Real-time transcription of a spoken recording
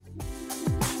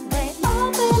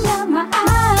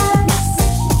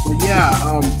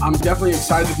I'm definitely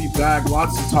excited to be back.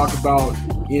 Lots to talk about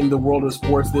in the world of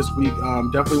sports this week.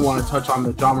 Definitely want to touch on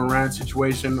the Ja Morant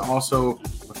situation. Also,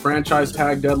 the franchise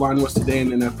tag deadline was today in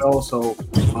the NFL, so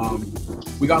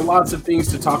we got lots of things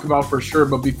to talk about for sure.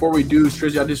 But before we do,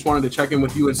 Strizzy, I just wanted to check in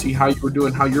with you and see how you were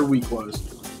doing, how your week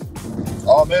was.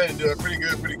 Oh man, doing pretty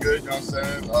good. You know what I'm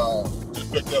saying?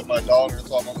 Just picked up my daughter,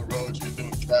 so I'm on the road. She's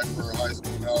doing track for high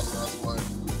school now, so that's what,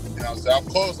 you know what I'm saying? I'm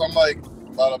close. I'm like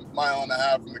about a mile and a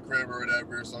half from the crib or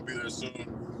whatever, so I'll be there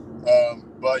soon.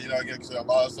 But, you know, again, a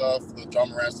lot of stuff. The Ja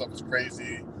Morant stuff is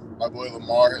crazy. My boy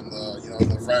Lamar and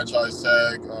the franchise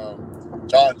tag.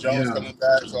 John Jones coming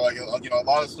back. So, like, you know, a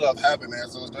lot of stuff happened, man.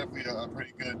 So it's definitely a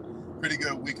pretty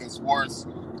good week in sports.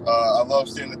 I love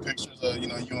seeing the pictures of, you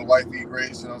and wifey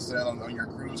Grace, you know what I'm saying, on your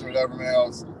cruise or whatever, man. I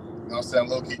was, I'm saying,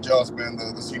 low-key jealous, man.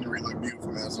 The scenery looked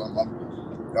beautiful, man. So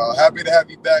I'm happy to have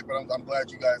you back, but I'm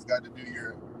glad you guys got to do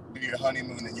your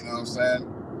honeymoon, and you know what I'm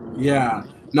saying? Yeah.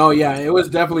 No, yeah, it was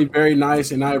definitely very nice,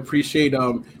 and I appreciate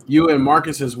you and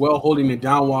Marcus as well holding it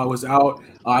down while I was out.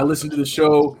 I listened to the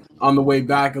show on the way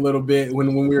back a little bit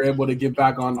when we were able to get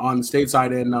back on the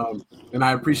stateside, and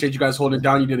I appreciate you guys holding it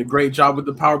down. You did a great job with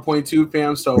the PowerPoint too,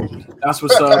 fam. So that's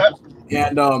what's up.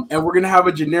 And we're gonna have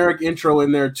a generic intro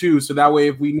in there too, so that way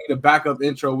if we need a backup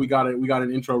intro, we got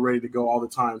an intro ready to go all the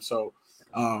time. So.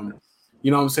 You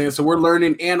know what I'm saying? So we're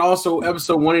learning, and also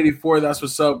episode 184. That's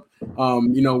what's up.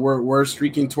 We're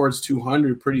streaking towards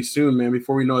 200 pretty soon, man.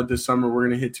 Before we know it, this summer we're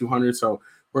gonna hit 200. So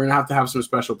we're gonna have some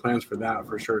special plans for that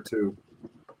for sure too.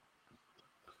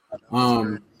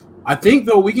 I think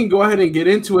though we can go ahead and get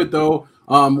into it though.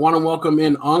 Want to welcome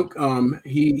in Unk.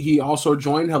 He also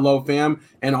joined. Hello, fam,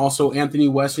 and also Anthony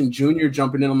Weston Jr.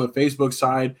 jumping in on the Facebook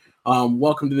side.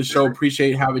 Welcome to the show.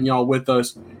 Appreciate having y'all with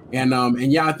us. And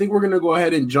yeah, I think we're gonna go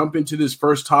ahead and jump into this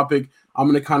first topic. I'm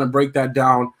gonna kind of break that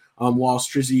down while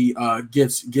Strizzy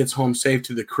gets home safe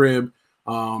to the crib.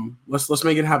 Let's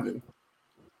make it happen.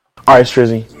 All right,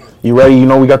 Strizzy, you ready? You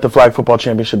know we got the flag football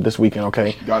championship this weekend,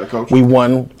 okay? Got it, coach. We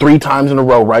won 3 times in a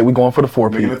row, right? We going for the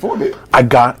 4-peat. I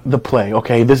got the play,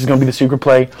 okay? This is going to be the secret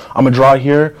play. I'm going to draw it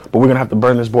here, but we're going to have to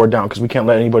burn this board down because we can't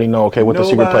let anybody know, okay, what the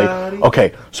secret play.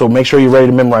 Okay, so make sure you're ready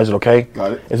to memorize it, okay?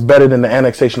 Got it. It's better than the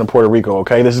annexation of Puerto Rico,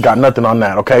 okay? This has got nothing on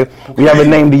that, okay? We haven't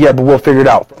named it yet, but we'll figure it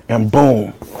out. And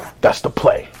boom, that's the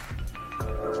play.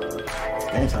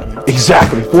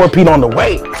 Exactly, 4-peat on the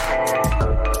way.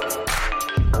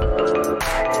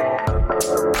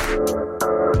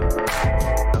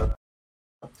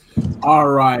 All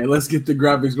right, let's get the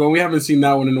graphics going. We haven't seen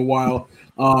that one in a while.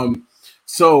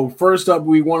 So first up,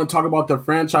 we want to talk about the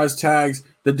franchise tags.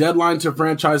 The deadline to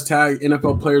franchise tag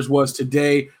NFL players was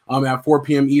today at 4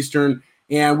 p.m. Eastern.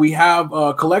 And we have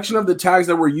a collection of the tags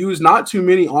that were used. Not too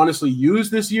many, honestly,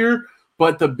 used this year.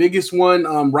 But the biggest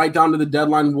one right down to the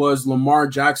deadline was Lamar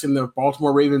Jackson. The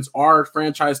Baltimore Ravens are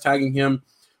franchise tagging him.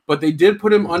 But they did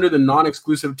put him under the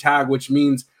non-exclusive tag, which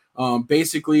means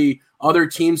basically other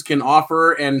teams can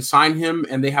offer and sign him,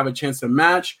 and they have a chance to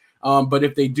match. But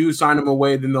if they do sign him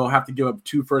away, then they'll have to give up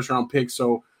 2 first-round picks.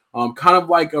 So kind of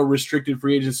like a restricted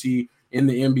free agency in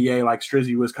the NBA, like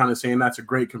Strizzy was kind of saying. That's a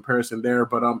great comparison there.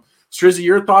 But Strizzy,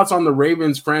 your thoughts on the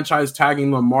Ravens franchise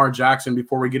tagging Lamar Jackson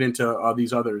before we get into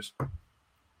these others?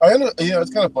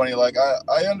 It's kind of funny. Like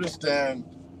I understand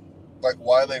like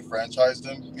why they franchised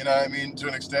him. You know what I mean, to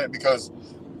an extent, because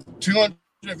 $250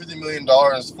 million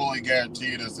fully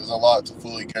guaranteed is a lot to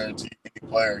fully guarantee any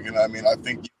player. You know what I mean? I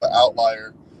think the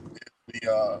outlier is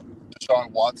the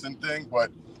Deshaun Watson thing, but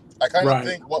I kind of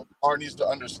think what Lamar needs to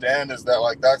understand is that,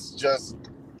 like, that's just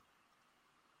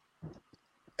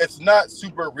 – it's not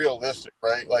super realistic,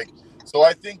 right? Like, so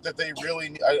I think that they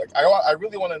really – I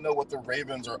really want to know what the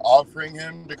Ravens are offering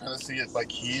him to kind of see if,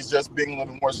 like, he's just being a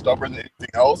little more stubborn than anything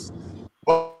else.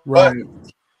 But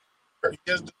he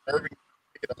is deserving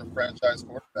as a franchise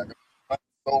quarterback.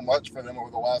 So much for them over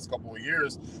the last couple of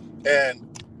years,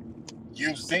 and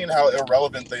you've seen how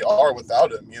irrelevant they are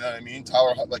without him. You know what I mean?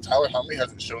 Tyler Huntley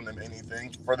hasn't shown them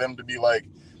anything for them to be like,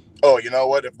 oh, you know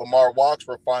what? If Lamar walks,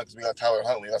 we're fine because we got Tyler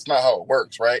Huntley. That's not how it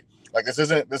works, right? Like this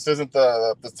isn't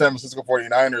the San Francisco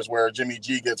 49ers where Jimmy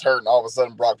G gets hurt and all of a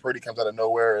sudden Brock Purdy comes out of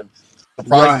nowhere and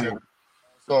surprises him.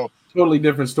 So totally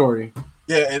different story.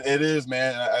 Yeah, it is,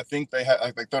 man. I think they have,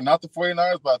 like, they're not the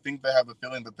 49ers, but I think they have the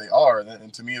feeling that they are,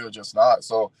 and to me, they're just not.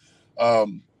 So,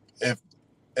 if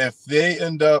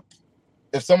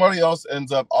somebody else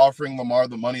ends up offering Lamar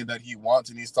the money that he wants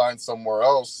and he signs somewhere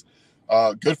else,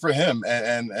 good for him.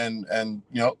 And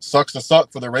sucks to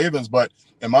suck for the Ravens. But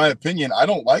in my opinion, I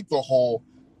don't like the whole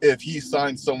if he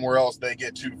signs somewhere else, they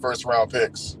get 2 first-round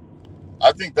picks.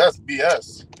 I think that's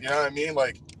BS. You know what I mean?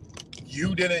 Like,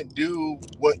 you didn't do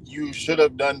what you should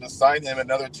have done to sign him.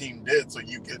 Another team did, so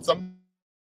you get some.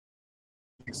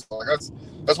 So like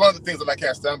that's one of the things that I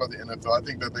can't stand about the NFL. I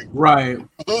think that they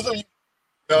lose him. You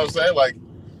know what I'm saying? Like,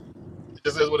 it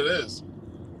just is what it is.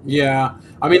 Yeah,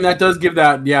 I mean that does give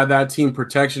that team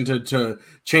protection to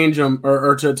change them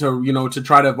or to to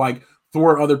try to like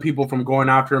thwart other people from going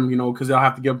after him, because they'll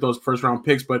have to give up those first round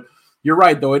picks. But you're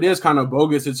right, though, it is kind of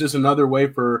bogus. It's just another way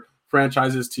for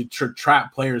franchises to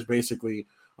trap players, basically.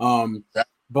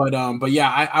 But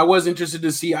yeah, I was interested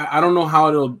to see. I don't know how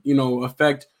it'll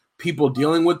affect people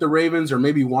dealing with the Ravens or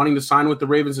maybe wanting to sign with the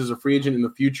Ravens as a free agent in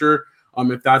the future.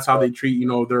 If that's how they treat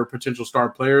their potential star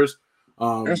players.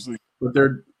 But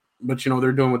they're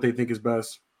doing what they think is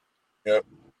best. Yep.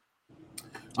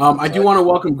 I do want to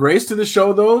welcome Grace to the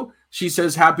show, though. She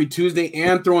says happy Tuesday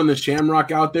and throwing the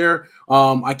Shamrock out there.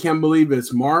 I can't believe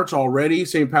it's March already.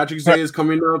 St. Patrick's Day is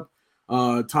coming up.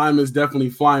 Time is definitely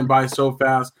flying by so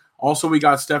fast. Also, we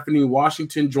got Stephanie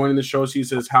Washington joining the show. She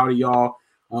says howdy, y'all.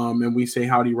 And we say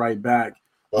howdy right back.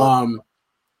 Are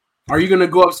you going to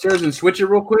go upstairs and switch it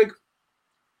real quick?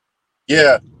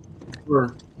 Yeah.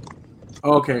 Sure.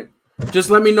 Okay. Just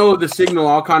let me know the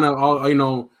signal.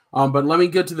 But let me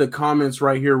get to the comments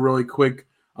right here really quick.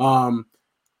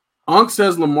 Unk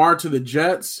says Lamar to the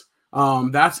Jets.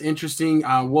 That's interesting.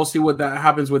 We'll see what that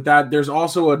happens with that. There's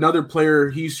also another player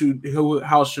who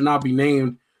should not be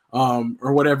named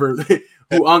or whatever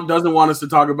who Unk doesn't want us to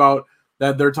talk about,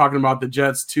 that they're talking about the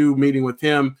Jets too, meeting with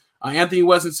him. Anthony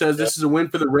Weston says this is a win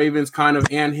for the Ravens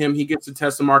and him. He gets to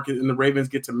test the market and the Ravens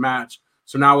get to match.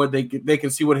 So now they can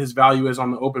see what his value is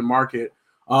on the open market.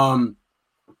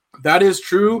 That is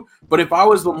true. But if I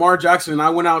was Lamar Jackson and I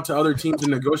went out to other teams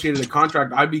and negotiated a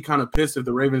contract, I'd be kind of pissed if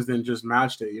the Ravens didn't just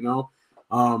match it,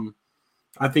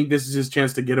 I think this is his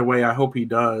chance to get away. I hope he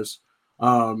does.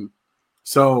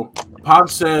 So Pop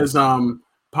says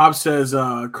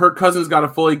Kirk Cousins got a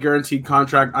fully guaranteed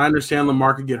contract. I understand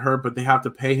Lamar could get hurt, but they have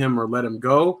to pay him or let him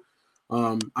go.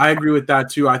 I agree with that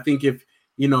too. I think if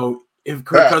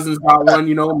Kirk Cousins got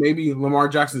one, maybe Lamar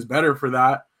Jackson's better for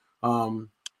that.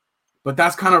 But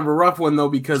that's kind of a rough one, though,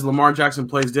 because Lamar Jackson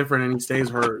plays different and he stays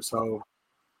hurt. So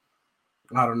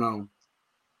I don't know.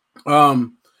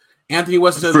 Anthony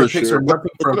West says the picks are nothing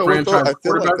for a franchise I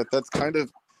feel like that's kind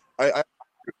of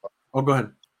Oh, go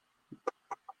ahead.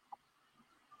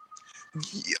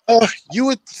 You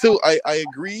would I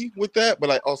agree with that, but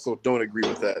I also don't agree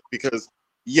with that because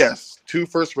yes, 2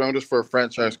 first rounders for a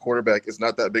franchise quarterback is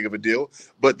not that big of a deal,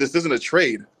 but this isn't a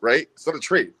trade, right? It's not a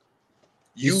trade.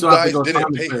 You guys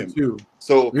didn't pay him. Too.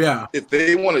 So if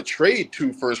they want to trade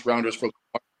 2 first rounders for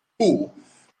cool,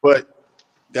 but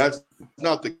that's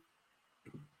not the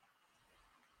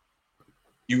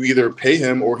you either pay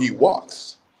him or he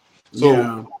walks.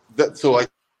 So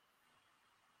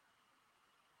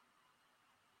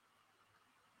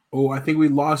I think we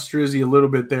lost Drizzy a little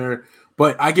bit there,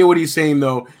 but I get what he's saying,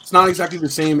 though. It's not exactly the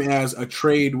same as a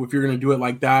trade if you're going to do it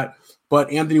like that. But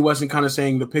Anthony Weston kind of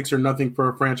saying the picks are nothing for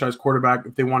a franchise quarterback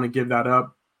if they want to give that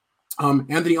up.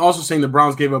 Anthony also saying the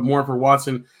Browns gave up more for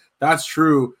Watson. That's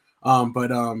true, but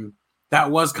that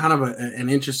was kind of an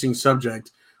interesting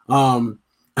subject. Unk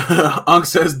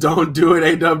says, don't do it,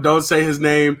 A-Dub. Don't say his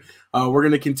name. We're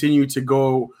going to continue to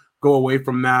go away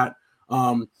from that.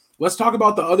 Let's talk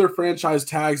about the other franchise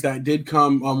tags that did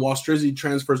come while Strizzy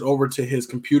transfers over to his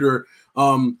computer.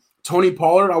 Tony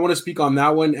Pollard, I want to speak on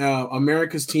that one.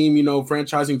 America's team,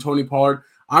 franchising Tony Pollard.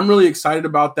 I'm really excited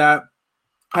about that.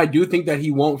 I do think that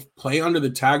he won't play under the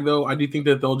tag, though. I do think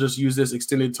that they'll just use this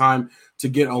extended time to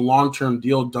get a long-term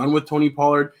deal done with Tony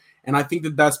Pollard. And I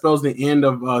think that spells the end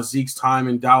of Zeke's time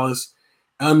in Dallas,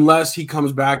 unless he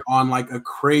comes back on like a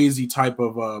crazy type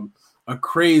of a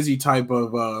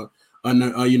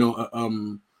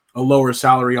lower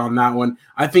salary on that one.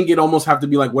 I think it almost have to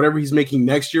be like whatever he's making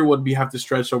next year would have to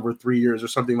stretch over 3 years or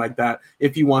something like that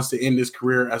if he wants to end his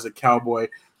career as a Cowboy.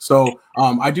 So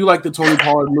I do like the Tony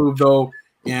Pollard move, though.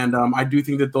 And I do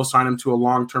think that they'll sign him to a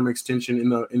long-term extension in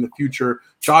the future.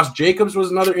 Josh Jacobs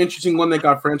was another interesting one that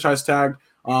got franchise tagged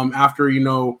after,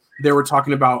 they were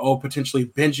talking about, potentially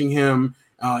benching him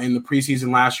in the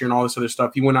preseason last year and all this other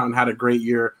stuff. He went out and had a great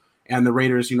year, and the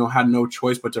Raiders, had no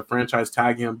choice but to franchise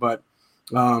tag him. But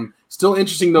still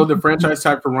interesting, though, the franchise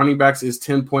tag for running backs is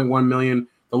 $10.1 million.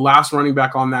 The last running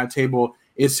back on that table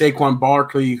is Saquon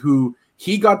Barkley, who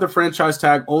he got the franchise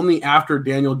tag only after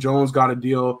Daniel Jones got a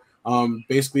deal.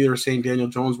 Basically, they were saying Daniel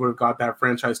Jones would have got that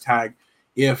franchise tag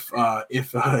if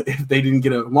they didn't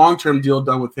get a long-term deal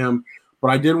done with him. But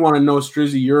I did want to know,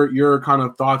 Strizzy, your kind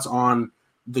of thoughts on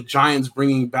the Giants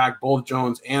bringing back both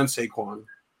Jones and Saquon.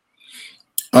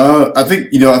 I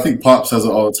think Pop says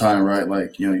it all the time, right?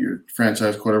 Like, your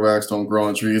franchise quarterbacks don't grow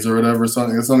on trees or whatever,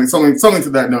 something to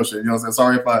that notion. You know what I'm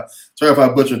saying? Sorry if I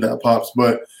butchered that, Pops,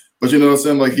 but you know what I'm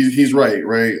saying? Like, he's right?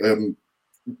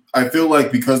 I feel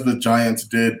like because the Giants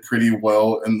did pretty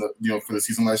well in for the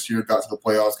season last year, got to the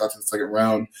playoffs, got to the second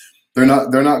round, they're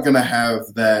not going to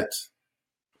have that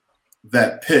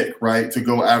pick, right, to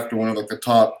go after one of like the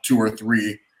top 2 or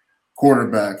 3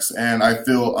 quarterbacks. And I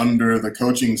feel under the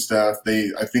coaching staff,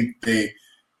 I think they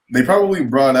probably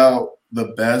brought out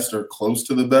the best or close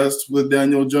to the best with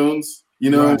Daniel Jones. You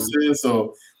know what I'm saying?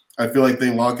 So I feel like they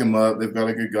lock him up. They've got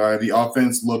a good guy. The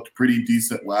offense looked pretty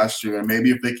decent last year, and maybe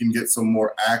if they can get some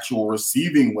more actual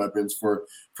receiving weapons for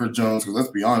Jones, because let's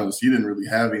be honest, he didn't really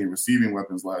have any receiving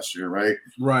weapons last year, right?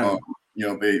 Right.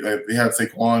 They had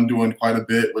Saquon doing quite a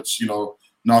bit, which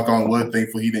knock on wood,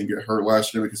 thankfully he didn't get hurt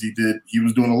last year because he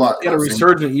was doing a lot. He had a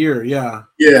resurgent year, yeah.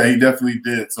 Yeah, he definitely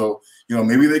did. So,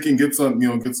 maybe they can get some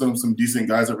decent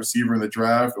guys at receiver in the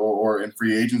draft or in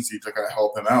free agency to kind of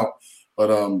help him out. But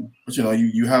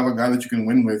you have a guy that you can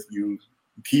win with, you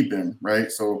keep him,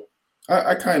 right? So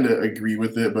I kind of agree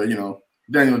with it, but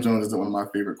Daniel Jones isn't one of my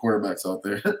favorite quarterbacks out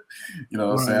there. You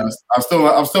know what I'm saying?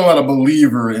 I'm still not a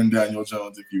believer in Daniel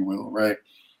Jones, if you will, right?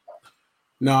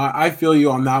 No, I feel you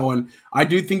on that one. I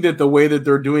do think that the way that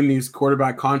they're doing these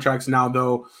quarterback contracts now,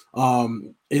 though,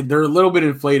 they're a little bit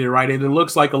inflated, right? And it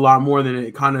looks like a lot more than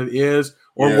it kind of is,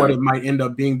 or what it might end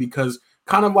up being, because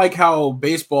kind of like how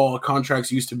baseball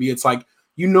contracts used to be, it's like,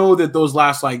 that those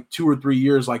last like 2 or 3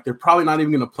 years, like they're probably not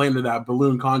even going to play into that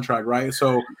balloon contract, right?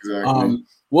 So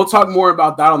we'll talk more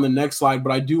about that on the next slide,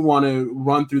 but I do want to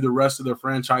run through the rest of the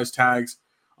franchise tags.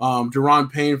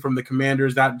 Daron Payne from the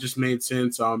Commanders, that just made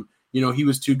sense. He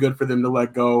was too good for them to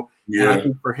let go. Yeah. And I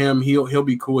think for him, he'll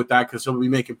be cool with that because he'll be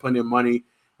making plenty of money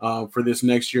for this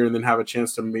next year and then have a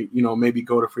chance to maybe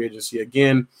go to free agency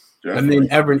again. Definitely. And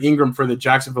then Evan Ingram for the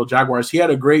Jacksonville Jaguars. He had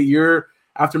a great year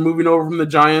after moving over from the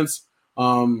Giants.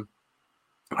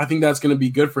 I think that's going to be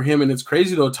good for him. And it's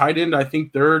crazy, though. Tight end, I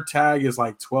think their tag is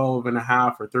like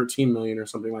 12.5 or 13 million or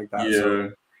something like that. Yeah.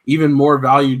 So even more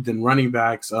valued than running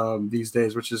backs these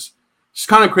days, which is just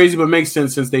kind of crazy, but makes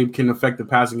sense since they can affect the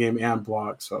passing game and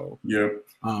block. So,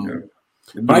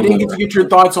 But I didn't get to get your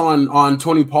thoughts on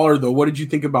Tony Pollard, though. What did you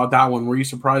think about that one? Were you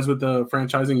surprised with the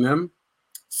franchising them?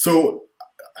 So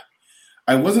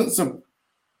I wasn't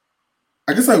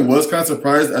I guess I was kind of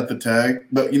surprised at the tag,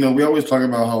 but we always talk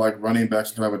about how like running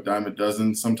backs can have a dime a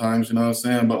dozen sometimes, you know what I'm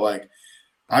saying? But like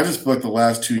I just feel like the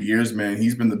last 2 years, man,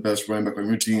 he's been the best running back on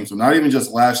your team. So not even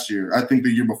just last year. I think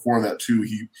the year before that too,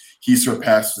 he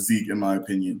surpassed Zeke in my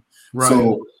opinion. Right.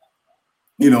 So,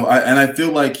 I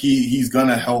feel like he's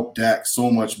gonna help Dak so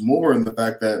much more in the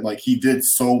fact that like he did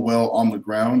so well on the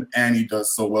ground and he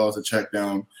does so well as a check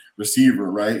down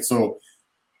receiver, right? So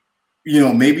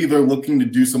maybe they're looking to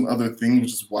do some other things,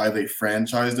 which is why they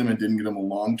franchised him and didn't get him a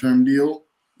long-term deal.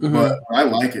 Mm-hmm. But I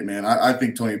like it, man. I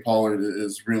think Tony Pollard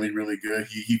is really, really good.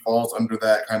 He falls under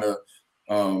that kind of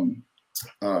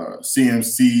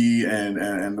CMC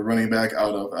and the running back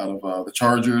out of the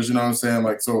Chargers. You know what I'm saying?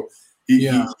 Like, so he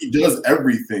does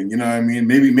everything. You know what I mean?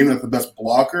 Maybe not the best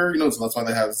blocker. So that's why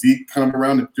they have Zeke kind of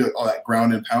around and do all that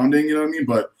ground and pounding. You know what I mean?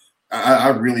 But I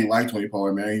really like Tony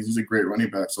Pollard, man. He's a great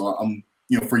running back. So I'm.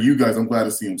 For you guys, I'm glad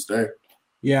to see him stay.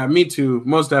 Yeah, me too.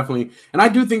 Most definitely. And I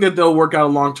do think that they'll work out a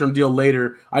long-term deal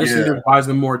later. I just think it buys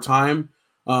them more time.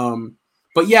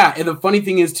 But yeah, and the funny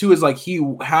thing is too, is like he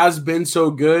has been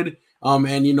so good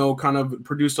and, kind of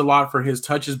produced a lot for his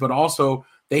touches, but also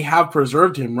they have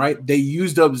preserved him, right? They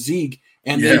used up Zeke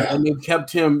and they've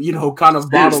kept him, kind of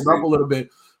bottled up a little bit.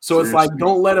 So it's like,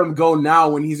 don't let him go now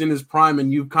when he's in his prime and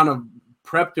you've kind of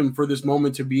prepped him for this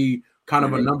moment to be kind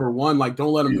of a number one. Like,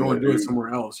 don't let him go and do it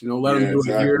somewhere else. Let him do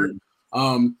it here.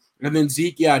 And then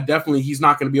Zeke, definitely, he's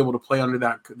not going to be able to play under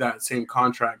that same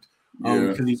contract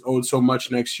because he's owed so much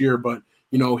next year. But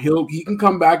he can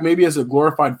come back maybe as a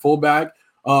glorified fullback,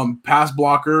 pass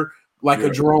blocker like a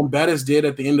Jerome Bettis did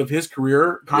at the end of his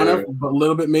career, kind of, but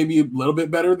maybe a little bit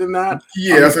better than that.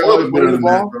 Yeah, a little bit better than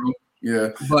that, bro. Yeah,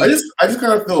 but I just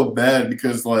kind of feel bad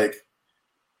because like,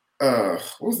 what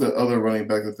was the other running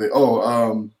back that they?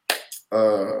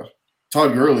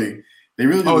 Todd Gurley, they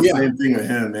really did the same thing with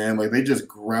him, man. Like they just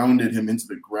grounded him into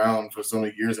the ground for so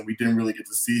many years, and we didn't really get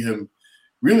to see him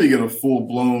really get a full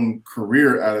blown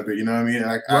career out of it. You know what I mean?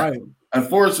 Right.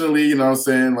 Unfortunately, you know what I'm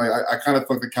saying? Like I kind of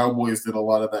thought the Cowboys did a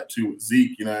lot of that too with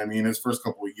Zeke. You know what I mean? His first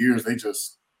couple of years, they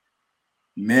just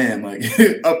like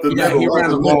up the middle, he ran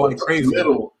the ball like crazy.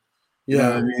 Middle. You know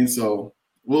what I mean? So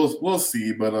we'll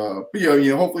see, but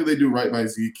hopefully they do right by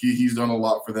Zeke. He's done a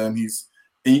lot for them. He's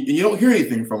and you don't hear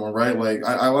anything from him, right? Like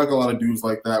I like a lot of dudes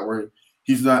like that where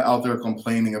he's not out there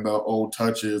complaining about old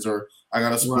touches or I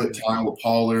got to split time with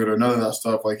Pollard or none of that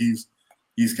stuff. Like he's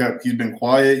been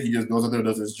quiet. He just goes out there,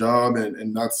 does his job,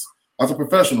 and that's a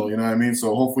professional. You know what I mean?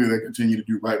 So hopefully they continue to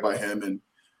do right by him and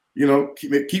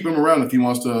keep him around if he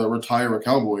wants to retire a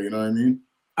Cowboy. You know what I mean?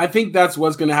 I think that's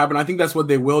what's going to happen. I think that's what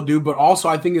they will do. But also,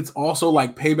 I think it's also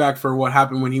like payback for what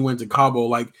happened when he went to Cabo.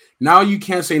 Like now you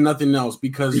can't say nothing else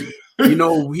because, he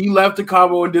left to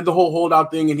Cabo and did the whole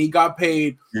holdout thing and he got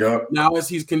paid. Yep. Now as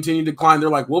he's continued to climb, they're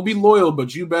like, we'll be loyal,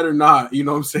 but you better not. You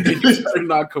know what I'm saying? You better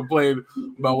not complain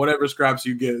about whatever scraps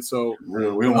you get. So we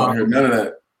don't want to hear none of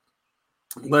that.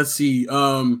 Let's see.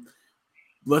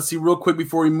 Let's see real quick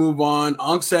before we move on.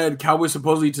 Unk said Cowboys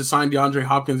supposedly to sign DeAndre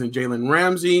Hopkins and Jalen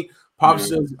Ramsey. Pop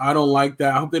says, I don't like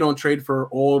that. I hope they don't trade for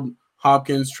old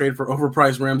Hopkins, trade for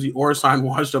overpriced Ramsey, or sign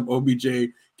washed up OBJ.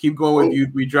 Keep going with you.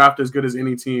 We draft as good as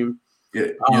any team.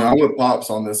 Yeah, I'm with Pops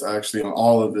on this, actually, on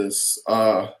all of this.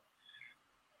 I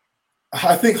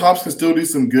think Hops can still do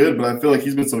some good, but I feel like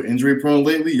he's been so injury prone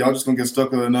lately. Y'all just gonna get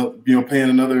stuck with another, paying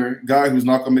another guy who's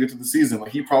not gonna make it to the season.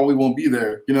 Like he probably won't be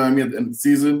there. You know what I mean? At the end of the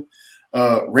season,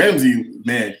 Ramsey,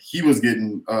 man, he was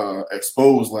getting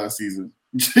exposed last season.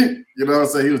 You know what I'm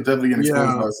saying? He was definitely getting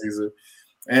exposed last season.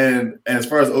 And as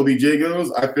far as OBJ goes,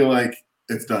 I feel like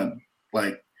it's done.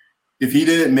 Like if he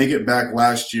didn't make it back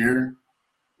last year,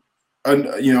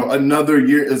 another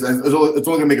year it's only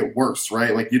gonna make it worse,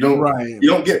 right? Like you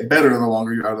don't get better the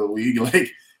longer you're out of the league.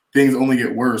 Like things only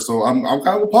get worse. So I'm kind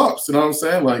of with Pops. You know what I'm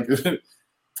saying? Like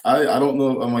I don't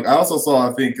know. I'm like I also saw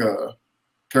I think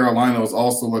Carolina was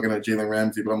also looking at Jalen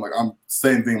Ramsey, but I'm like I'm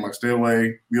same thing. I'm like stay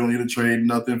away. We don't need to trade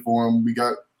nothing for him. We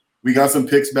got some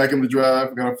picks back in the draft.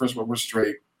 We got our first one. We're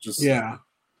straight. Just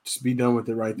be done with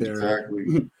it right there.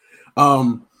 Exactly.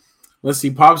 Let's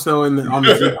see. Pops though on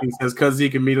the Zeke thing says because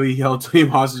Zeke immediately held team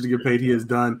hostage to get paid. He is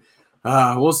done.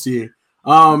 We'll see.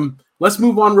 Let's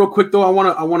move on real quick though. I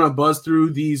want to buzz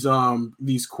through these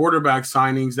quarterback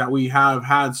signings that we have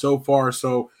had so far.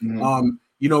 So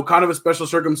kind of a special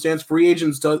circumstance. Free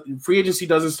agency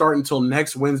doesn't start until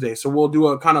next Wednesday. So we'll do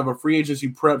a kind of a free agency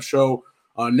prep show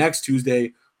next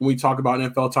Tuesday when we talk about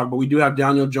NFL talk. But we do have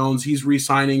Daniel Jones. He's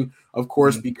re-signing, of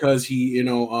course, because he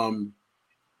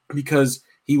because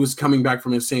he was coming back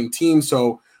from his same team.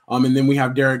 So, and then we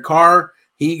have Derek Carr.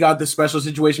 He got the special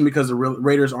situation because the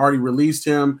Raiders already released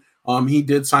him. He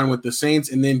did sign with the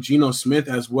Saints, and then Geno Smith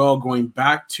as well, going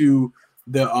back to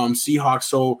the Seahawks.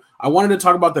 So I wanted to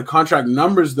talk about the contract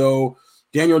numbers, though.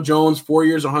 Daniel Jones, 4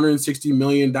 years, $160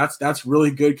 million. That's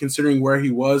really good considering where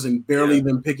he was and barely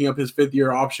them picking up his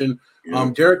fifth-year option.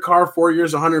 Derek Carr, 4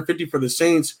 years, $150 for the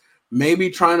Saints. Maybe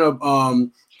trying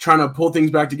to pull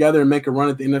things back together and make a run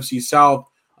at the NFC South.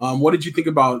 What did you think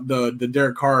about the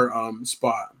Derek Carr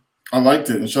spot? I liked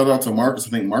it, and shout out to Marcus.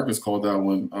 I think Marcus called that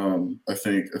one. I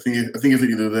think it's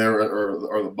either there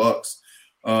or the Bucks.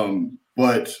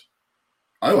 But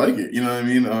I like it. You know what I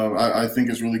mean? I think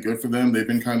it's really good for them. They've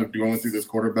been kind of going through this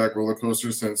quarterback roller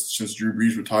coaster since Drew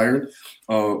Brees retired.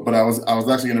 But I was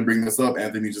actually going to bring this up.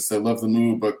 Anthony just said love the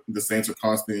move, but the Saints are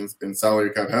constantly in salary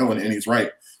cap hell, and he's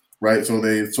right. Right, so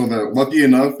they're lucky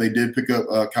enough. They did pick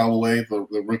up Callaway,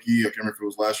 the rookie. I can't remember if it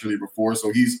was last year or the year before.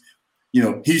 So he's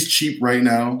cheap right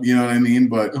now. You know what I mean?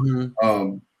 But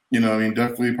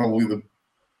definitely probably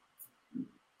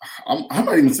I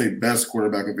might even say best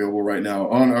quarterback available right now.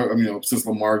 Since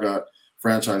Lamar got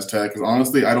franchise tag, because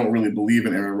honestly, I don't really believe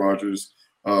in Aaron Rodgers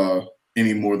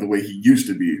anymore the way he used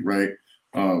to be. Right,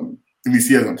 at least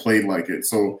he hasn't played like it.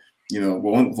 So. The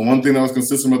one thing that was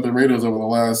consistent with the Raiders over the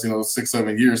last,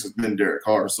 6-7 years has been Derek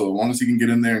Carr. So as long as he can get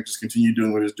in there and just continue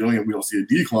doing what he's doing and we don't see a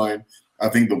decline, I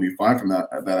think they'll be fine from that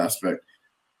aspect.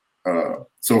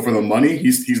 So for the money,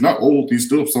 he's not old. He's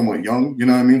still somewhat young. You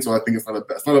know what I mean? So I think it's not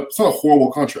a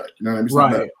horrible contract. You know what I mean? It's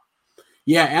not bad.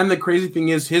 Yeah, and the crazy thing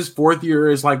is his fourth year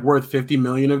is like worth $50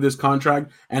 million of this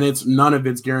contract, and none of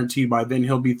it's guaranteed. By then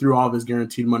he'll be through all of his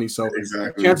guaranteed money. So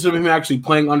chances of him actually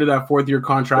playing under that fourth year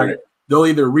contract. Right. They'll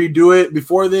either redo it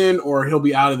before then or he'll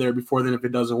be out of there before then if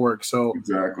it doesn't work. So,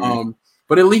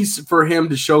 but at least for him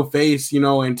to show face,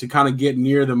 and to kind of get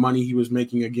near the money he was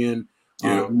making again,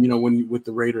 with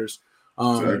the Raiders.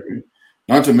 Exactly.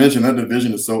 Not to mention that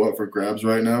division is so up for grabs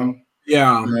right now.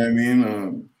 Yeah. You know what I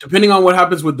mean? Depending on what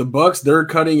happens with the Bucks, they're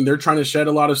trying to shed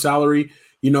a lot of salary.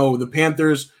 The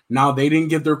Panthers, now they didn't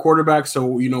get their quarterback. So,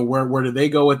 where do they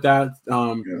go with that?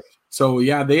 So,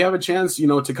 yeah, they have a chance,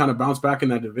 to kind of bounce back in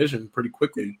that division pretty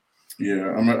quickly.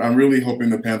 Yeah, I'm really hoping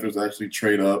the Panthers actually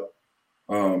trade up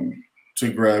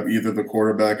to grab either the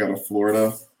quarterback out of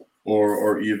Florida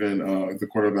or even the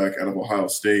quarterback out of Ohio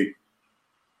State.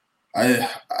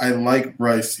 I like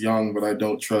Bryce Young, but I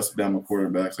don't trust Bama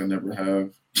quarterbacks. I never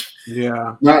have.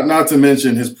 Yeah. Not to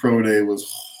mention his pro day was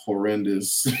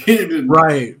horrendous.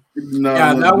 Right.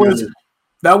 Yeah,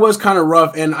 that was kind of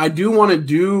rough. And I do want to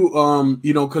do,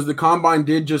 because the combine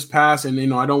did just pass,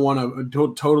 and I don't want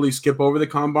to totally skip over the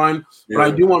combine, but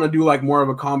I do want to do like more of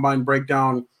a combine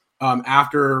breakdown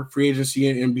after free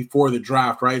agency and before the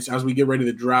draft, right? So as we get ready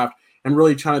to draft, and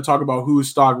really trying to talk about whose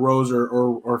stock rose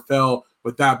or fell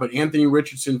with that. But Anthony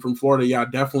Richardson from Florida, yeah,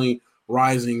 definitely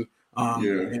rising.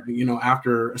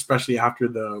 Especially after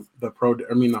the pro,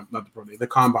 I mean not the pro day, the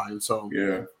combine. So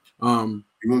you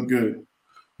look good.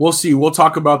 We'll see. We'll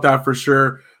talk about that for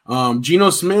sure. Geno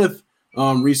Smith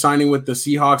re-signing with the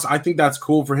Seahawks. I think that's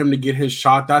cool for him to get his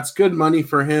shot. That's good money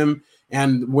for him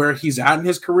and where he's at in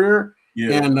his career.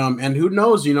 Yeah. And who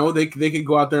knows? They could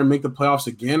go out there and make the playoffs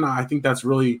again. I think that's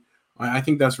really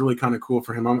kind of cool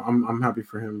for him. I'm happy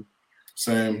for him.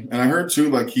 Same. And I heard too,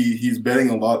 like he's betting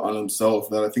a lot on himself,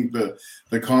 that I think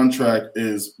the contract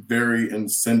is very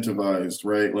incentivized,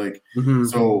 right? Like,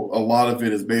 So a lot of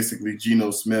it is basically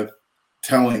Geno Smith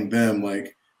telling them,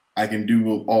 like, I can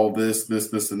do all this,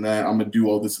 and that. I'm going to do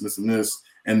all this and this and this.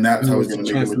 And that's how he's going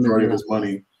to make the majority of his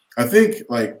money. I think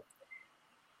like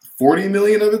 40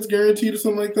 million of it's guaranteed or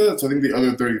something like that. So I think the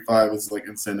other 35 is like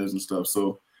incentives and stuff.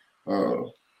 So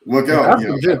look out. That's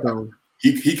legit, though.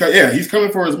 He's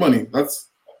coming for his money.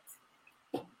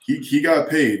 He got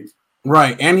paid.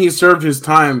 Right, and he served his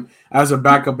time as a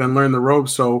backup and learned the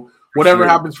ropes. So whatever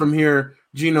happens from here,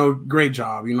 Geno, great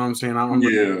job. You know what I'm saying?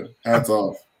 Hats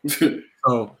off.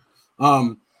 So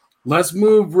let's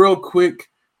move real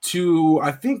quick to,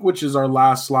 I think, which is our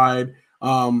last slide.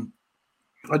 I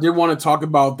did want to talk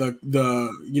about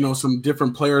the some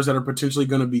different players that are potentially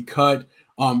going to be cut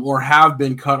or have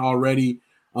been cut already.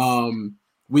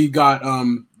 We got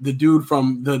the dude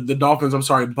from the Dolphins,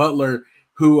 Butler,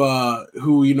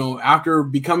 who after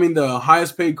becoming the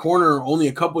highest paid corner only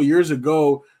a couple years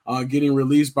ago, getting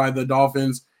released by the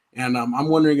Dolphins. And I'm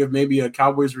wondering if maybe a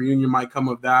Cowboys reunion might come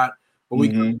of that. But we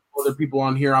got other people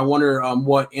on here. I wonder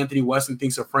what Anthony Weston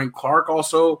thinks of Frank Clark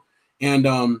also. And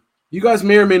you guys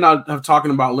may or may not have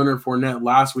talking about Leonard Fournette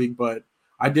last week, but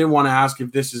I did want to ask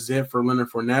if this is it for Leonard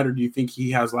Fournette, or do you think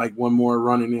he has like one more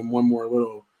run in him, one more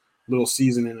little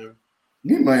season in him?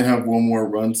 He might have one more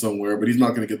run somewhere, but he's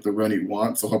not going to get the run he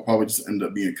wants, so he'll probably just end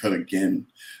up being cut again.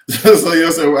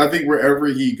 So I think wherever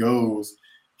he goes,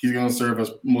 he's going to serve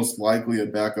as most likely a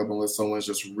backup unless someone's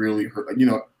just really hurt.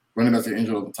 Running backs are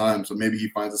injured all the time, so maybe he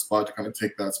finds a spot to kind of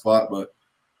take that spot. But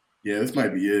yeah, this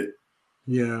might be it.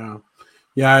 Yeah,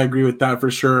 I agree with that for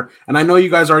sure. And I know you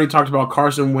guys already talked about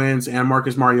Carson Wentz and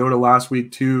Marcus Mariota last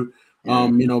week too,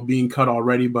 being cut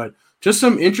already, but just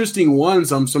some interesting ones.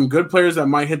 Some good players that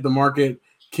might hit the market.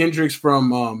 Kendricks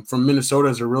from Minnesota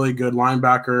is a really good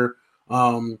linebacker.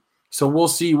 So we'll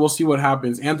see what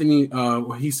happens. Anthony,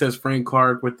 he says Frank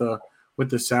Clark with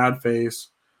the sad face.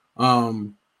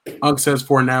 Unk says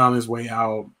Fournette on his way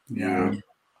out. Yeah.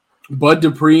 Bud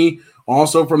Dupree,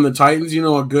 also from the Titans,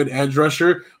 a good edge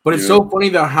rusher. But it's so funny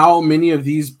that how many of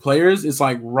these players, it's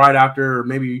like right after,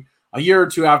 maybe a year or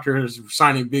two after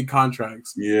signing big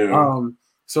contracts. Yeah.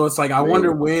 So it's like, I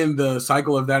wonder when the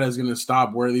cycle of that is going to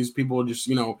stop, where these people just,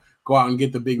 go out and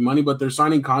get the big money, but they're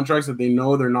signing contracts that they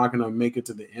know they're not going to make it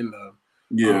to the end of.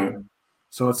 Yeah.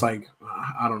 So it's like,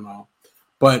 I don't know.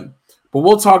 But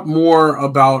we'll talk more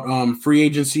about free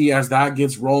agency as that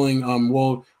gets rolling.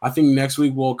 I think next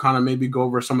week we'll kind of maybe go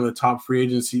over some of the top free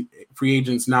agents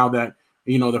now that,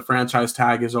 the franchise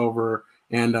tag is over.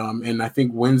 And I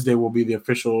think Wednesday will be the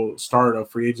official start of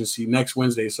free agency next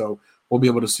Wednesday. So we'll be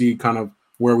able to see kind of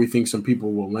where we think some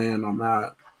people will land on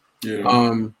that.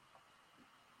 Yeah.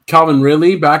 Calvin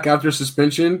Ridley back after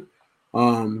suspension.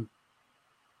 I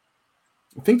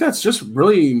think that's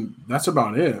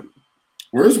about it.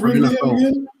 Where's Ridley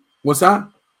again? What's that?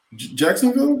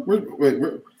 Jacksonville?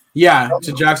 Where? Yeah,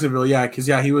 to Jacksonville. Yeah, because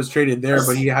he was traded there,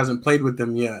 but he hasn't played with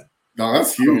them yet. No,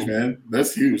 that's huge, man.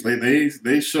 That's huge.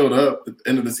 They showed up at the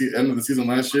end of the season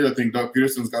last year. I think Doug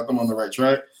Peterson's got them on the right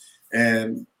track,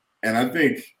 and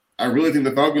I really think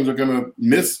the Falcons are going to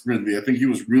miss Ridley. I think he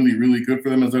was really, really good for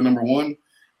them as their number one.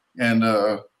 And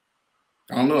I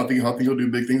don't know. I think he'll do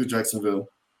big things at Jacksonville.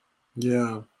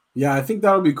 Yeah, I think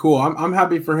that would be cool. I'm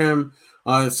happy for him.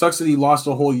 It sucks that he lost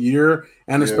a whole year,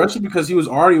 and especially because he was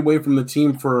already away from the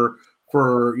team for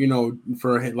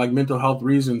like mental health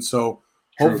reasons. So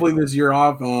hopefully this year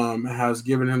off has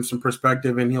given him some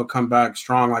perspective, and he'll come back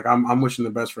strong. Like I'm wishing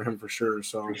the best for him for sure.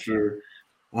 So for sure,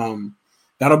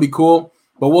 that'll be cool.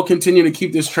 But we'll continue to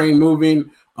keep this train moving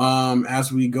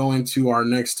as we go into our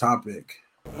next topic.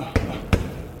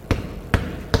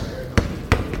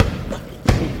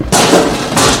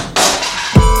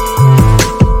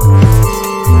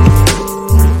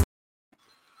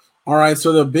 All right,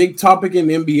 so the big topic in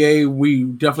the NBA we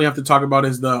definitely have to talk about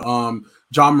is the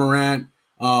Ja Morant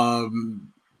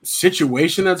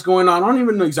situation that's going on. I don't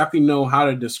even exactly know how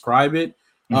to describe it,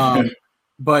 but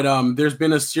there's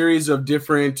been a series of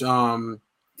different little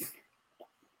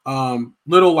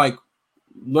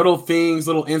things,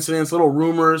 little incidents, little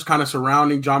rumors kind of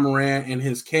surrounding Ja Morant and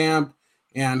his camp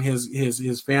and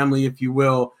his family, if you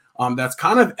will. That's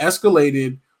kind of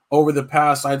escalated over the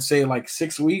past, I'd say, like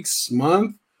 6 weeks,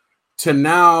 month. To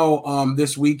now,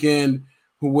 this weekend,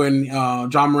 when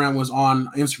Ja Morant was on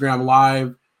Instagram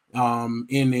Live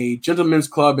in a gentleman's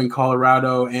club in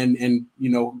Colorado, and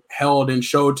held and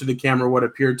showed to the camera what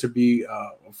appeared to be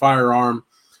a firearm.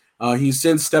 He's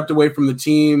since stepped away from the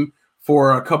team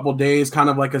for a couple days, kind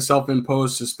of like a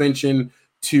self-imposed suspension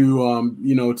to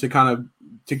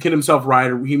get himself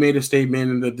right. He made a statement,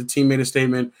 and the team made a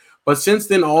statement. But since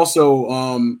then,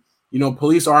 also,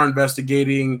 police are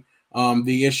investigating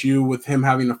the issue with him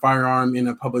having a firearm in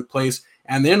a public place.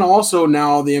 And then also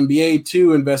now the NBA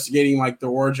too investigating like the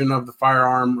origin of the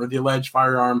firearm or the alleged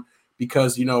firearm,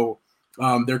 because,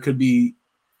 there could be,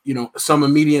 some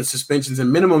immediate suspensions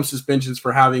and minimum suspensions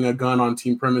for having a gun on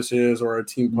team premises or a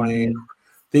team plane,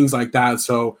 things like that.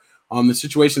 So the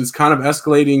situation is kind of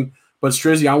escalating. But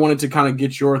Strizzy, I wanted to kind of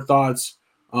get your thoughts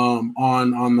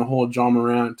on the whole Ja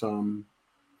Morant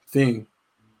thing.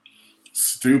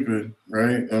 Stupid,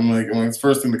 right? I'm like, the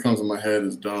first thing that comes to my head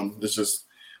is dumb. It's just,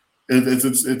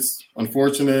 it's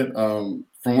unfortunate.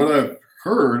 From what I've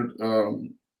heard,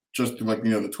 just like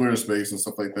the Twitter space and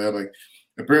stuff like that, like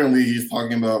apparently he's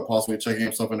talking about possibly checking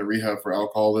himself into rehab for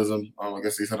alcoholism. I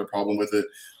guess he's had a problem with it.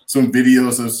 Some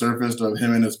videos have surfaced of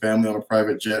him and his family on a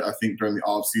private jet, I think during the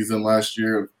off season last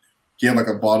year. He had like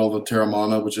a bottle of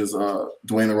Terramana, which is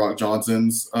Dwayne The Rock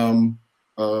Johnson's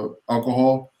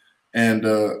alcohol. And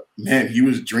man, he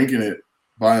was drinking it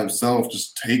by himself,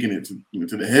 just taking it to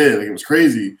the head. Like, it was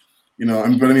crazy, but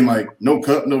I mean, like, no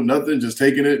cup, no nothing, just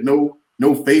taking it. No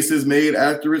faces made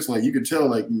after it. So like, you could tell,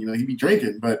 like, he'd be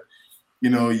drinking, but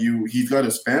he's got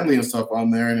his family and stuff on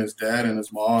there, and his dad and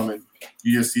his mom, and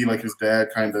you just see like his dad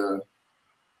kind of,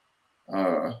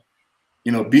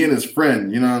 being his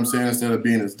friend. You know what I'm saying, instead of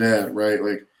being his dad, right?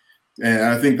 Like, and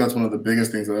I think that's one of the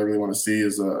biggest things that I really want to see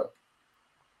is I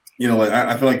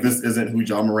feel like this isn't who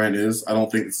Ja Morant is. I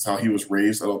don't think this is how he was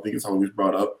raised. I don't think it's how he was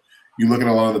brought up. You look at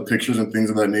a lot of the pictures and things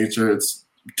of that nature. It's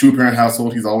 2-parent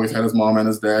household. He's always had his mom and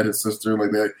his dad, his sister. Like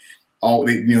they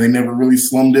never really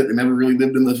slummed it. They never really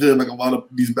lived in the hood like a lot of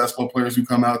these basketball players who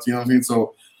come out. You know what I mean?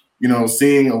 So,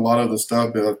 seeing a lot of the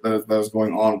stuff that is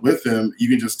going on with him, you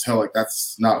can just tell like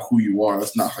that's not who you are.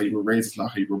 That's not how you were raised. It's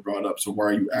not how you were brought up. So why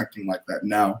are you acting like that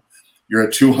now? You're a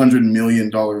 $200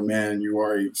 million man. You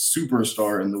are a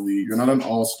superstar in the league. You're not an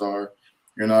all-star.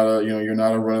 You're not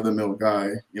a run-of-the-mill guy.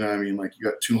 You know what I mean? Like, you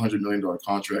got $200 million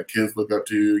contract. Kids look up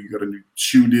to you. You got a new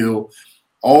shoe deal.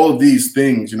 All of these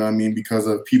things, you know what I mean, because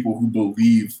of people who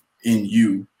believe in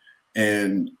you,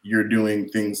 and you're doing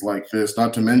things like this.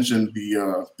 Not to mention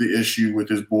the issue with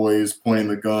his boys pointing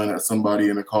the gun at somebody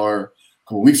in a car a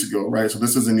couple weeks ago, right? So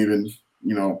this isn't even,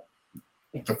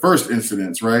 the first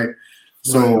incidents, right?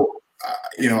 So.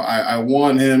 I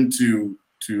want him to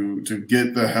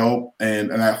get the help,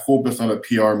 and I hope it's not a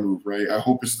PR move, right? I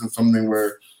hope this isn't something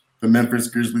where the Memphis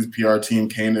Grizzlies PR team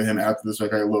came to him after this,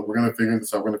 like, hey, look, we're gonna figure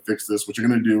this out, we're gonna fix this. What you're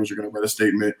gonna do is you're gonna write a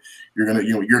statement, you're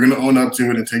gonna own up to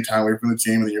it and take time away from the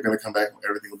team, and then you're gonna come back and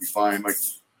everything will be fine. Like,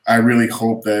 I really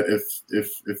hope that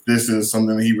if this is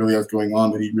something that he really has going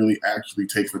on, that he really actually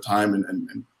takes the time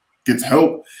and gets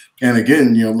help. And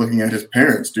again, looking at his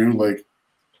parents, dude, like,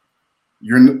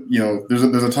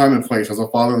 there's a time and place. As a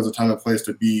father, there's a time and place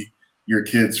to be your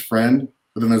kid's friend,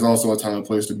 but then there's also a time and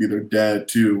place to be their dad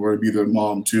too, or to be their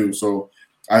mom too. So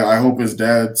I hope his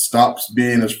dad stops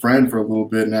being his friend for a little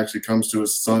bit and actually comes to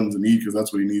his son's need, because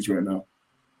that's what he needs right now.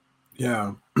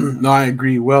 Yeah, no, I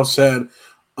agree. Well said.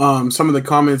 Some of the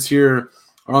comments here,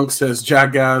 Unk says,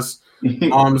 jackass,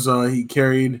 moms he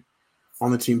carried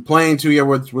on the team plane too. Yeah,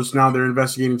 which now they're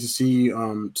investigating to see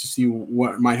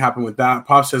what might happen with that.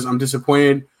 Pop says, I'm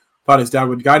disappointed. Thought his dad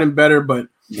would guide him better, but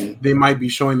they might be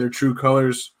showing their true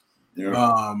colors.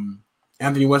 Yeah.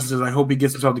 Anthony Weston says, I hope he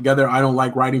gets himself together. I don't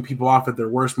like writing people off at their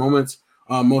worst moments.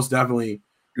 Most definitely.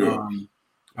 Yeah.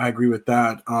 I agree with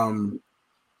that.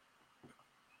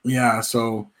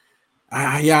 So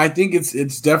I think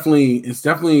it's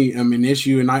definitely an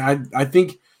issue, and I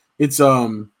think it's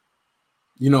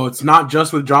it's not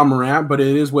just with Ja Morant, but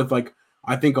it is with, like,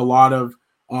 I think a lot of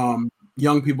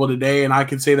young people today, and I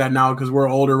can say that now because we're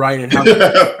older, right? And have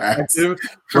active,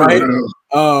 right?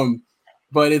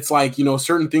 but it's like, you know,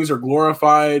 certain things are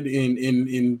glorified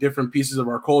in different pieces of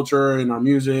our culture, in our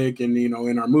music, and, you know,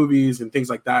 in our movies and things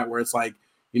like that, where it's like,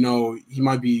 you know, he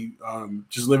might be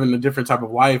just living a different type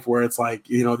of life where it's like,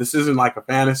 you know, this isn't like a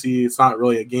fantasy. It's not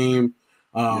really a game.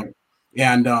 And,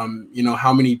 you know,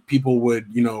 how many people would,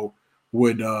 you know,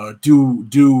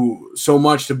 do so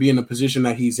much to be in the position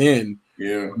that he's in,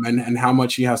 and how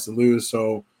much he has to lose.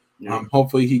 So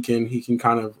hopefully he can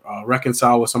kind of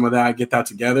reconcile with some of that, get that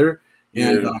together.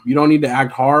 And you don't need to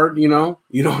act hard, you know,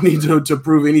 you don't need to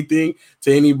prove anything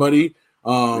to anybody.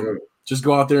 Just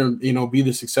go out there and, you know, be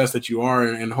the success that you are,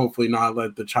 and hopefully not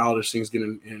let the childish things get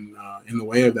in the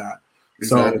way of that.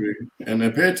 Exactly. So, and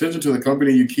then pay attention to the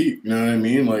company you keep. You know what I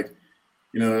mean? Like,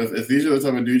 you know, if these are the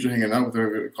type of dudes you're hanging out with,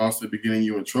 they're constantly getting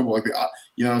you in trouble. Like,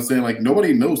 you know what I'm saying? Like,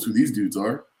 nobody knows who these dudes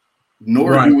are,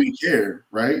 nor do we care,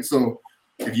 right? So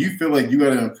if you feel like you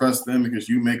got to impress them because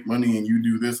you make money and you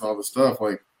do this and all this stuff,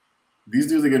 like, these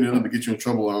dudes are going to end up to get you in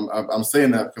trouble. I'm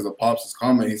saying that because of Pops'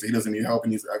 comment. He said he doesn't need help.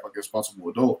 He needs to act like a responsible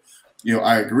adult. You know,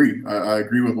 I agree. I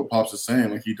agree with what Pops is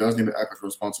saying. Like, he does need to act like a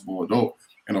responsible adult.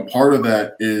 And a part of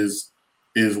that is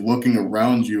looking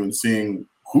around you and seeing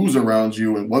who's around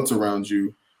you and what's around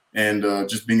you, and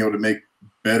just being able to make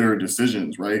better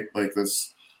decisions, right? Like,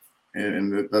 that's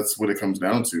what it comes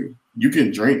down to. You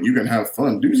can drink, you can have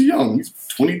fun. Dude's young. He's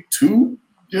 22.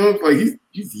 You know, like,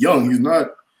 he's young. He's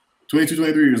not 22,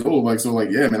 23 years old. Like, so, like,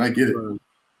 yeah, man, I get it.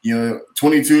 You know,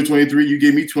 22, 23, you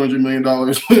gave me $200 million.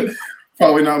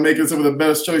 Probably not making some of the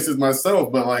best choices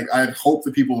myself, but, like, I'd hope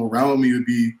the people around me would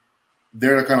be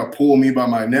there to kind of pull me by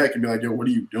my neck and be like, yo, what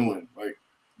are you doing? Like,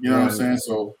 you know what I'm saying?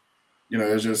 So, you know,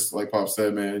 it's just like Pop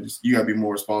said, man, just, you got to be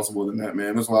more responsible than that,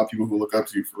 man. There's a lot of people who look up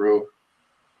to you for real.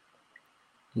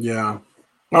 Yeah.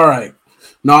 All right.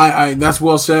 No, I that's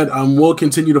well said. We'll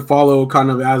continue to follow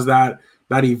kind of as that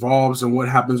evolves and what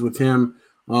happens with him.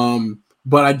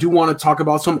 But I do want to talk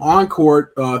about some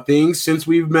on-court things. Since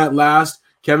we've met last,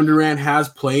 Kevin Durant has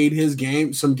played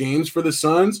some games for the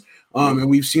Suns, and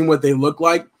we've seen what they look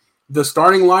like. The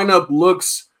starting lineup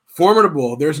looks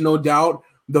formidable. There's no doubt.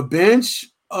 The bench,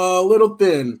 a little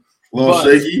thin. A little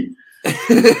shaky.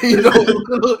 you know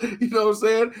what I'm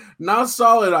saying? Not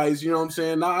solid ice, you know what I'm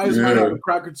saying? Not ice might have a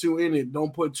crack or two in it.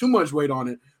 Don't put too much weight on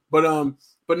it. But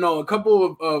no, a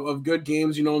couple of good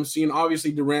games, you know what I'm seeing.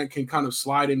 Obviously, Durant can kind of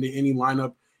slide into any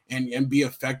lineup and be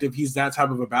effective. He's that type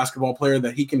of a basketball player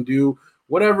that he can do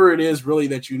whatever it is really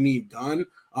that you need done,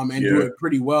 and do it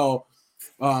pretty well.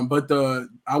 But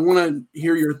I want to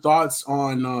hear your thoughts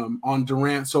on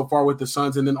Durant so far with the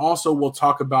Suns, and then also we'll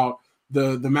talk about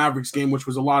the Mavericks game, which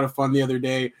was a lot of fun the other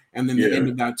day, and then the end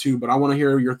of that too. But I want to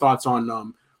hear your thoughts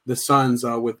on the Suns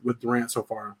with Durant so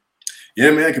far.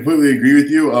 Yeah, man, I completely agree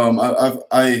with you.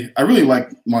 I really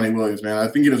like Monty Williams, man. I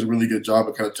think he does a really good job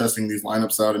of kind of testing these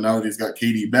lineups out, and now that he's got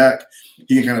KD back,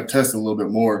 he can kind of test it a little bit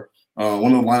more.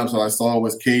 One of the lineups that I saw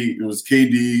was KD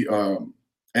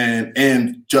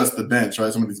and just the bench,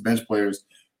 right? Some of these bench players.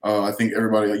 I think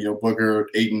everybody, you know, Booker,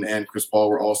 Ayton, and Chris Paul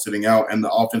were all sitting out, and the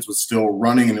offense was still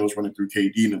running, and it was running through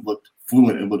KD, and it looked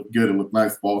fluent, it looked good, it looked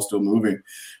nice, the ball was still moving.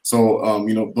 So,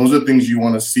 you know, those are things you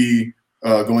want to see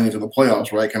going into the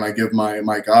playoffs, right? Can I give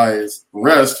my guys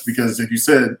rest? Because like you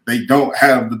said, they don't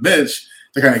have the bench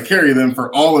to kind of carry them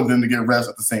for all of them to get rest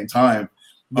at the same time.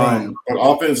 But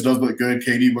offense does look good.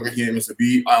 KD, Booker, he didn't miss a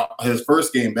beat. His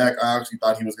first game back, I actually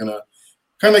thought he was going to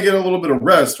kind of get a little bit of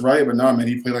rest, right? But no, man,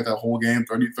 he played like that whole game,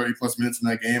 30 plus minutes in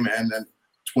that game, and then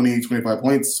 20, 25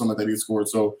 points, something that he scored.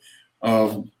 So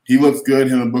he looks good.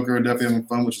 Him and Booker are definitely having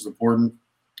fun, which is important.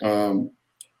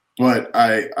 But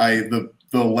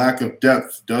the lack of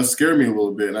depth does scare me a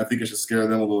little bit, and I think it should scare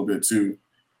them a little bit too.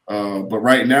 But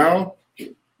right now,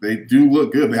 they do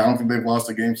look good. I don't think they've lost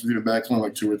a game since they're back to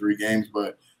like 2 or 3 games,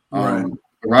 but the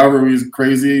rivalry is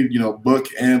crazy. You know, Book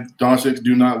and Doncic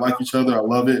do not like each other. I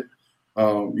love it.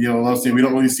 You know, love seeing. We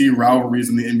don't really see rivalries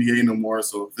in the NBA no more.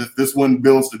 So if this one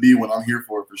builds to be one, I'm here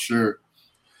for it for sure.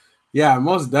 Yeah,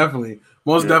 most definitely.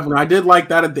 Definitely. I did like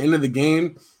that at the end of the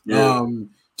game. Yeah.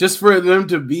 Just for them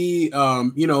to be,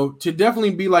 you know, to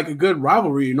definitely be like a good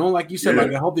rivalry, you know, like you said,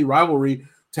 like a healthy rivalry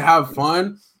to have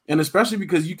fun. And especially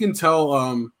because you can tell,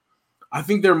 I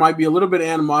think there might be a little bit of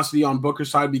animosity on Booker's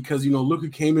side because, you know, Luka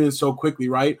came in so quickly,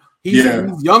 right? He's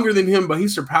younger than him, but he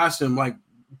surpassed him like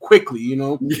quickly, you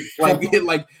know, like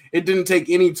it didn't take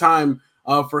any time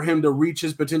for him to reach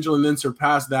his potential and then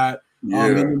surpass that.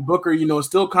 And Booker, you know,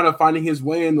 still kind of finding his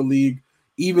way in the league,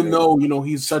 even though, you know,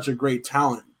 he's such a great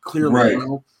talent, clearly, you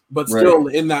know, but still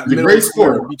in that middle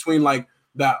score between like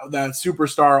that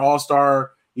superstar,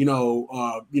 all-star, you know,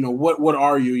 what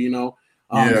are you, you know?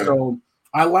 So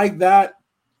I like that.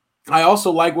 I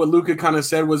also like what Luka kind of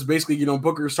said was basically,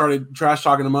 Booker started trash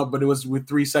talking him up, but it was with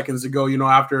 3 seconds to go,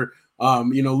 after,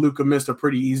 Luka missed a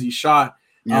pretty easy shot.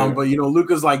 Yeah. But,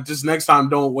 Luka's like, just next time,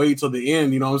 don't wait till the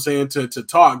end, what I'm saying, to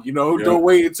talk, don't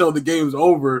wait until the game's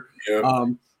over. Yeah.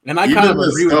 And I kind of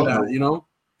agree with that,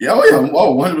 Yeah, oh yeah,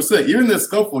 100%. Even this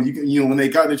scuffle, when they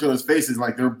got in each other's faces,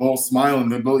 like they're both smiling,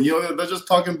 they're both, they're just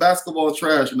talking basketball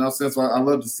trash, So I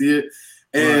love to see it.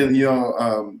 And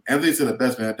Anthony said the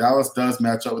best, man. Dallas does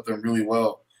match up with them really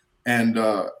well. And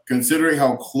considering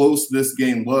how close this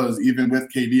game was, even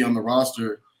with KD on the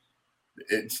roster,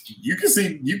 you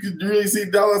could really see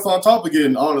Dallas on top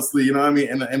again, honestly,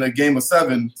 in a game of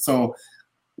 7. So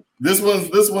this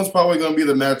one's probably going to be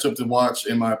the matchup to watch,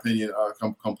 in my opinion,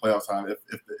 come playoff time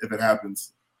if it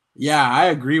happens. Yeah, I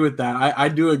agree with that. I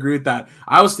do agree with that.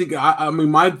 I was thinking,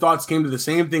 my thoughts came to the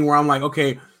same thing where I'm like,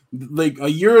 okay, like a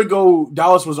year ago,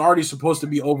 Dallas was already supposed to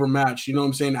be overmatched,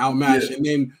 outmatched. Yeah. And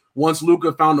then once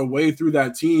Luka found a way through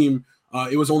that team,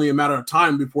 it was only a matter of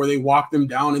time before they walked them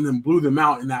down and then blew them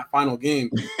out in that final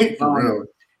game.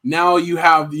 Now you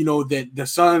have, that the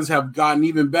Suns have gotten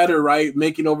even better, right?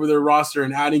 Making over their roster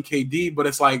and adding KD, but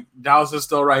it's like Dallas is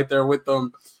still right there with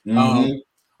them. Mm-hmm.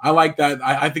 I like that.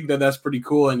 I think that's pretty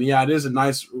cool. And yeah, it is a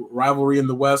nice rivalry in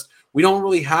the West. We don't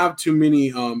really have too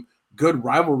many good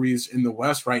rivalries in the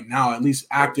West right now, at least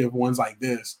active ones like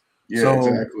this. Yeah, so,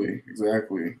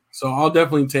 exactly. So I'll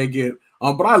definitely take it.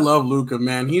 But I love Luka,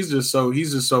 man. He's just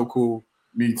so cool.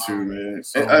 Me too, man.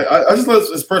 So, I just love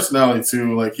his personality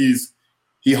too. Like he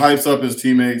hypes up his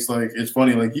teammates. Like it's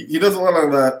funny. Like he does a lot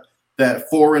of that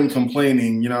foreign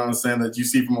complaining. You know what I'm saying, that you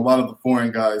see from a lot of the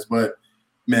foreign guys. But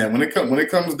man, when it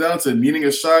comes down to needing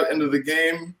a shot into the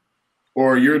game,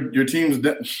 or your team's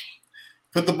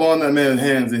put the ball in that man's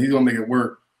hands and he's gonna make it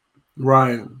work.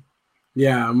 Right.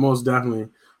 Yeah, most definitely.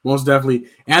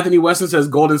 Anthony Weston says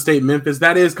Golden State, Memphis.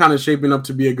 That is kind of shaping up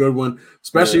to be a good one,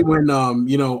 especially when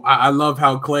I love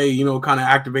how Clay, kind of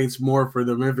activates more for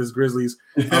the Memphis Grizzlies.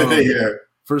 Yeah,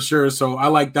 for sure. So I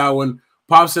like that one.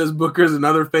 Pop says Booker's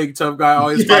another fake tough guy.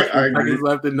 Always seconds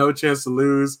left and no chance to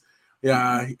lose.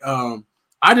 Yeah.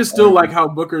 I just still like how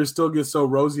Booker still gets so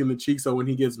rosy in the cheeks. So when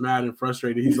he gets mad and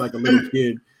frustrated, he's like a little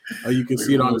kid. You can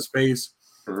see it on his face.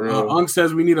 Unk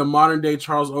says we need a modern day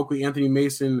Charles Oakley, Anthony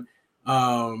Mason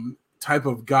type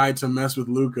of guy to mess with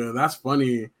Luka. That's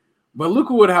funny, but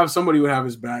Luka would have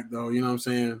his back though. You know what I'm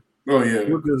saying? Oh yeah,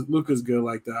 Luka's good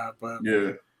like that. But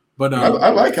yeah, but I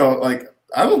like how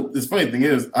I don't. This funny thing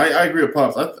is I agree with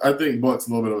Pops. I think Buck's a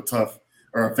little bit of a tough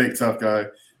or a fake tough guy,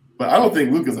 but I don't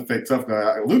think Luka's a fake tough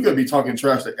guy. Luka be talking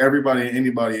trash to everybody and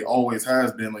anybody, always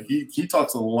has been. Like he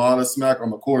talks a lot of smack on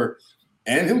the court.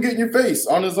 And he'll get in your face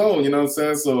on his own, you know what I'm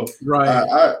saying? So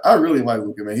right. I really like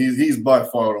Luka, man. He's by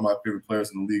far one of my favorite players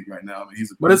in the league right now. I mean,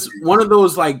 but it's one of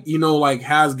those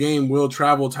has game, will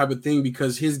travel type of thing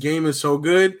because his game is so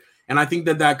good. And I think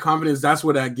that confidence, that's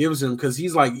what that gives him, because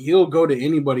he's like, he'll go to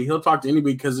anybody, he'll talk to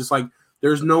anybody, because it's like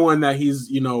there's no one that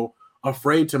he's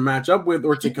afraid to match up with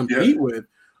or to compete with.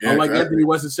 Like Anthony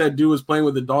Weston said, dude was playing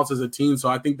with adults as a teen, so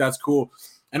I think that's cool.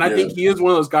 And I think he is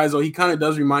one of those guys, though. He kind of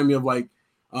does remind me of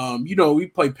we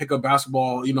play pickup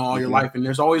basketball, all your life, and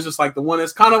there's always just like the one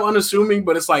that's kind of unassuming,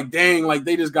 but it's like, dang, like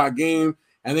they just got game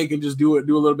and they can just do a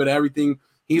little bit of everything.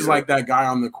 He's like that guy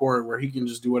on the court where he can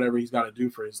just do whatever he's got to do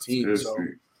for his team. So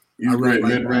he's great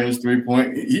mid-range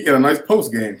 3-point. He got a nice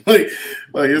post game. like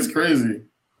it's crazy.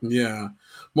 Yeah,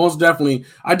 most definitely.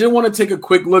 I did want to take a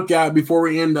quick look at, before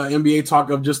we end the NBA talk,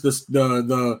 of just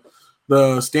the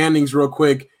standings real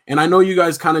quick. And I know you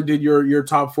guys kind of did your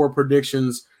top 4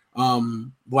 predictions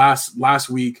last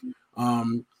week,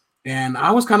 and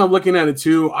I was kind of looking at it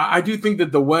too. I do think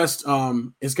that the West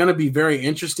is going to be very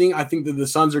interesting. I think that the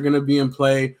Suns are going to be in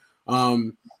play,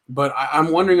 but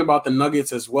I'm wondering about the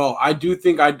Nuggets as well. I do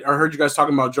think I heard you guys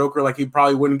talking about Joker, like he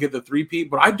probably wouldn't get the 3-peat,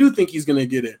 but I do think he's going to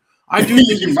get it. I do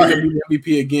think he's going to be the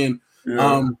MVP again,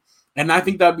 and I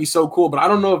think that'd be so cool. But I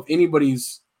don't know if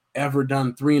anybody's ever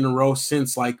done 3 in a row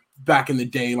since like back in the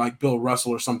day, like Bill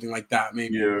Russell or something like that.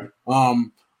 Maybe. Yeah.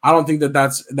 I don't think that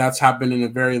that's happened in a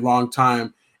very long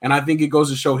time. And I think it goes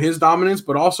to show his dominance,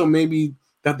 but also maybe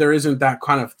that there isn't that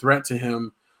kind of threat to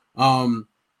him.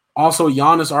 Also,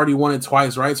 Giannis already won it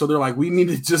twice, right? So they're like, we need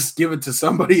to just give it to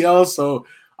somebody else. So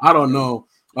I don't know.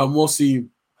 We'll see.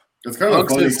 It's kind of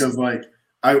funny because, like,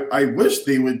 I wish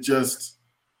they would just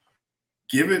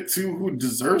give it to who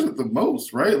deserves it the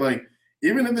most, right? Like,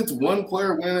 even if it's one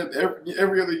player winning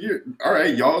every other year, all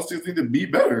right, y'all still need to be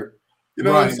better. You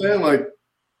know what I'm saying?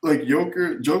 Like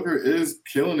Joker is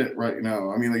killing it right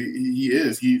now. I mean, like he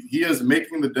is. He is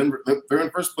making the Denver. They're in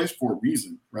first place for a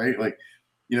reason, right? Like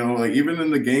like even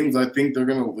in the games I think they're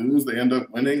going to lose, they end up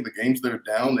winning. The games they're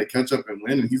down, they catch up and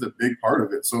win, and he's a big part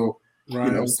of it. So,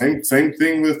 same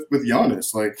thing with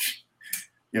Giannis. Like,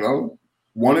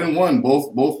 1-1,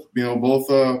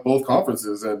 both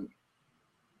conferences, and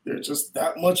they're just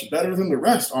that much better than the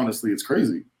rest. Honestly, it's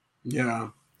crazy. Yeah,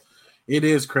 it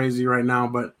is crazy right now,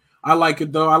 but I like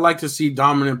it though. I like to see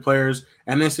dominant players,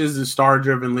 and this is the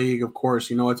star-driven league, of course.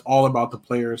 It's all about the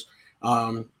players.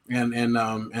 And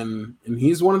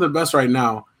he's one of the best right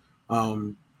now.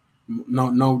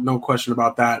 No question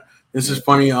about that. This is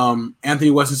funny.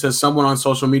 Anthony Weston says someone on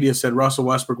social media said Russell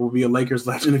Westbrook will be a Lakers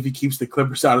legend if he keeps the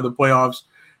Clippers out of the playoffs.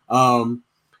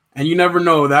 And you never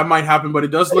know, that might happen, but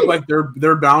it does look like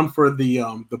they're bound for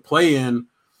the play-in.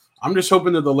 I'm just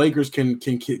hoping that the Lakers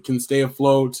can stay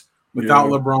afloat without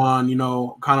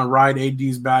LeBron. Kind of ride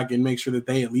AD's back and make sure that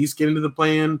they at least get into the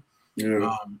play-in.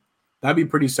 Yeah. That'd be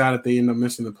pretty sad if they end up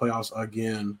missing the playoffs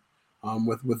again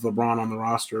with LeBron on the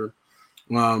roster.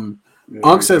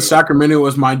 Unk said Sacramento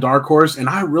was my dark horse, and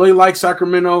I really like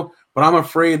Sacramento, but I'm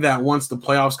afraid that once the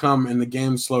playoffs come and the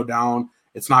games slow down,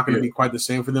 it's not going to be quite the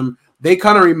same for them. They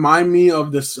kind of remind me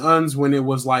of the Suns when it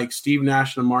was like Steve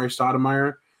Nash and Amari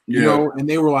Stoudemire, and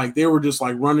they were just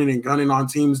like running and gunning on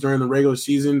teams during the regular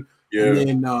season. Yeah. And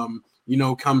then,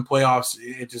 come playoffs,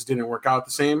 it just didn't work out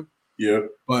the same. Yeah.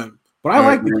 But I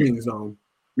like the Kings, though.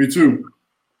 Me too.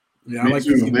 Yeah, I like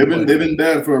too. They've been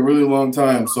bad for a really long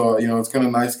time, so it's kind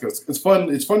of nice because it's fun.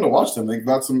 It's fun to watch them. They've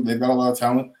got a lot of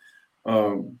talent.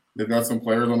 They've got some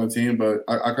players on the team, but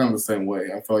I kind of the same way.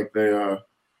 I feel like they,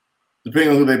 depending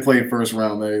on who they play first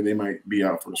round, they might be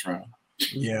out first round.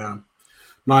 Yeah,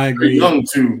 no, I agree. They're young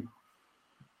too.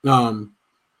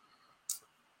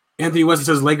 Anthony Weston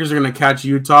says Lakers are going to catch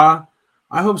Utah.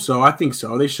 I hope so. I think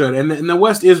so. They should. And the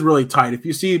West is really tight. If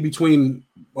you see between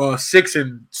 6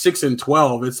 and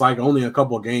 12, it's like only a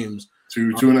couple of games.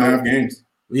 Two and a half games.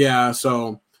 Yeah.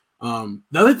 So the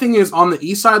other thing is on the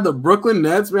East side, the Brooklyn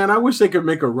Nets, man, I wish they could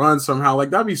make a run somehow.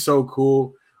 Like that'd be so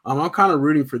cool. I'm kind of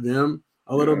rooting for them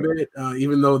a little bit,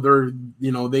 even though they're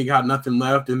they got nothing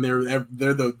left and they're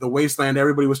the wasteland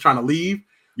everybody was trying to leave.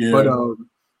 Yeah. But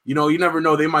you never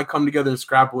know. They might come together and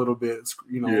scrap a little bit.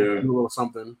 Do a little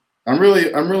something. I'm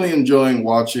really enjoying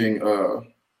watching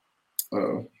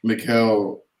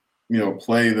Mikal,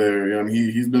 play there. I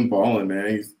mean, he's been balling,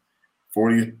 man. He's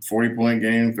 40-point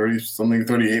game, 30-something,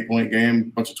 38-point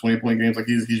game, bunch of 20-point games. Like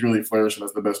he's really flourishing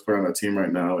as the best player on that team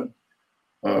right now.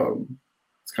 And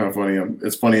it's kind of funny.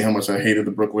 It's funny how much I hated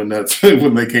the Brooklyn Nets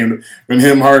when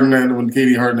Harden and when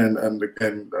Katie Harden and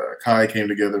Kai came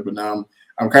together. But now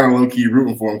I'm kind of low key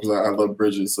rooting for him because I love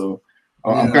Bridges. So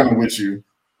I'm kind of with you.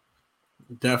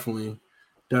 Definitely,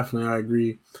 I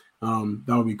agree. That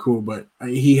would be cool, but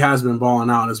he has been balling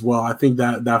out as well. I think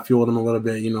that fueled him a little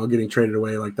bit, getting traded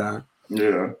away like that.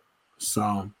 Yeah.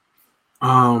 So,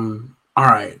 all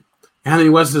right. Anthony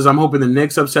West says, I'm hoping the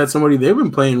Knicks upset somebody. They've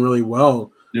been playing really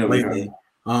well lately.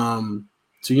 So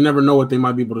you never know what they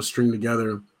might be able to string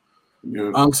together.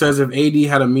 Yeah. Unk says, if AD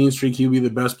had a mean streak, he'd be the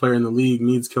best player in the league,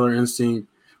 needs killer instinct.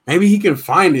 Maybe he can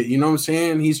find it, you know what I'm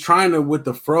saying? He's trying to, with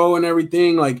the fro and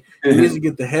everything, like he needs to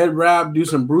get the head wrap, do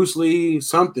some Bruce Lee,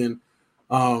 something.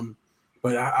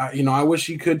 But I wish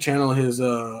he could channel his,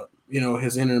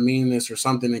 his inner meanness or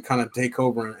something and kind of take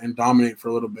over and dominate for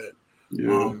a little bit.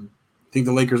 Yeah. I think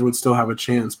the Lakers would still have a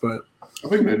chance, but I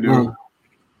think they do.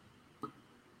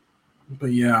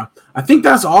 But yeah, I think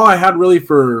that's all I had really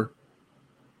for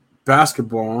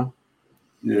basketball.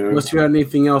 Yeah. Unless you had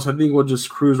anything else, I think we'll just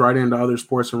cruise right into other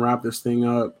sports and wrap this thing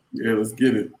up. Yeah, let's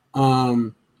get it.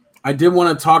 I did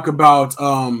want to talk about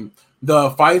the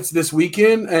fights this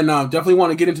weekend, and definitely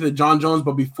want to get into the John Jones.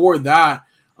 But before that,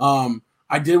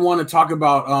 I did want to talk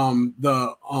about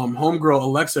the homegirl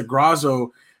Alexa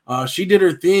Grasso. She did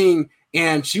her thing,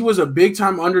 and she was a big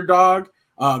time underdog,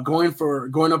 going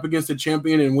up against the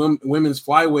champion in women's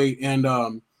flyweight,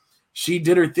 and she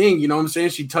did her thing. You know what I'm saying?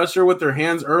 She touched her with her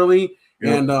hands early.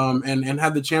 Yep. And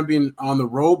had the champion on the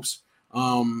ropes.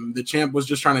 The champ was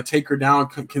just trying to take her down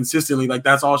consistently. Like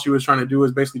that's all she was trying to do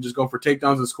is basically just go for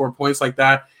takedowns and score points like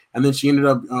that. And then she ended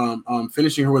up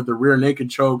finishing her with the rear naked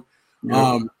choke.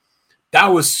 Yep. That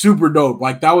was super dope.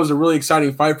 Like that was a really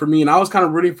exciting fight for me. And I was kind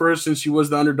of rooting for her since she was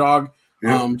the underdog.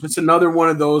 Yep. Just another one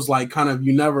of those like kind of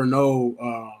you never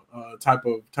know type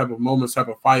of moments, type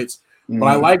of fights. But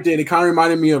I liked it. It kind of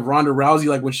reminded me of Ronda Rousey,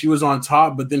 like when she was on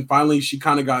top, but then finally she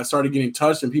kind of started getting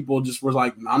touched, and people just were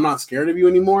like, "I'm not scared of you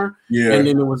anymore." Yeah. And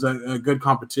then it was a good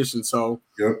competition. So,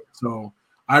 So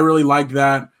I really liked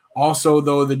that. Also,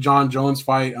 though, the John Jones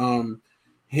fight,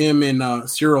 him and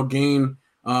Cyril Gane,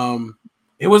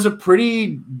 It was a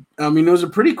pretty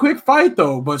quick fight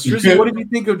though. But seriously, what did you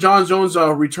think of Jon Jones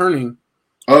returning?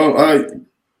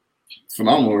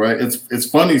 Phenomenal, right? It's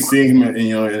funny seeing him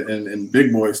in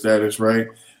big boy status, right?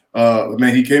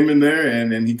 Man, he came in there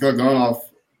and he got gone off.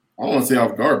 I don't want to say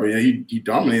off guard, but yeah, he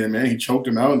dominated, man. He choked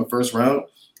him out in the first round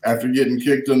after getting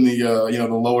kicked in the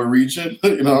the lower region.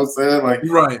 You know what I'm saying? Like,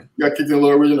 right, he got kicked in the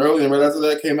lower region early, and right after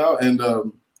that came out, and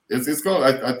it's going.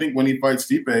 I think when he fights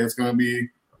Stipe, it's going to be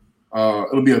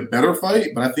it'll be a better fight,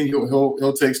 but I think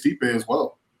he'll take Stipe as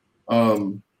well.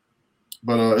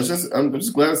 But I'm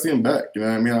just glad to see him back. You know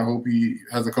what I mean? I hope he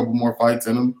has a couple more fights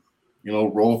in him. You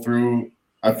know, roll through.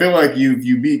 I feel like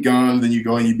you beat Gunn, then you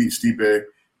go and you beat Stipe.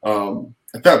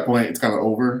 At that point, it's kind of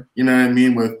over. You know what I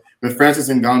mean? With Francis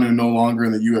Ngannou no longer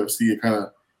in the UFC, it kind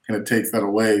of takes that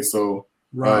away. So,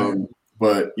 right.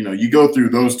 But you go through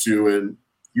those two, and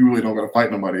you really don't got to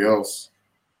fight nobody else.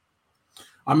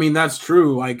 I mean, that's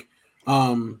true. Like,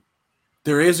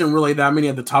 there isn't really that many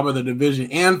at the top of the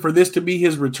division. And for this to be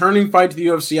his returning fight to the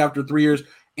UFC after 3 years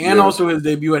and also his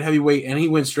debut at heavyweight, and he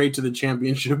went straight to the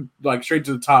championship, like straight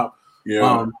to the top.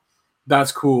 Yeah.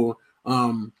 That's cool.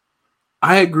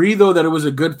 I agree, though, that it was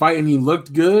a good fight and he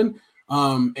looked good.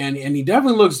 And he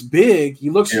definitely looks big. He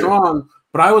looks strong.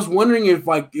 But I was wondering if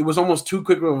it was almost too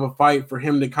quick of a fight for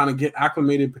him to kind of get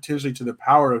acclimated potentially to the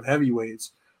power of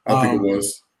heavyweights. I think it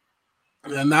was.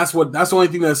 And that's the only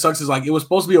thing that sucks is it was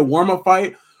supposed to be a warm-up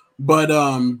fight, but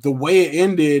the way it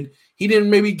ended, he didn't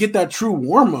maybe get that true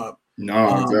warm-up.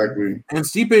 No, exactly. And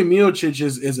Stipe Miocic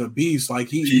is a beast. Like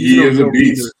he is a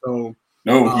beast. Either,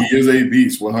 so he is a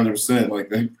beast, 100%. Like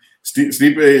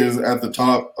Stipe is at the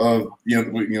top of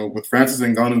with Francis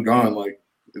Ngannou gone, like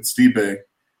it's Stipe.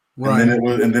 Right.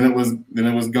 And then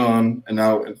it was gone, and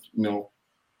now at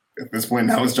this point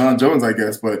now it's Jon Jones, I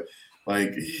guess, but.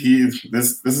 Like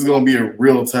this is gonna be a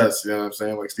real test, you know what I'm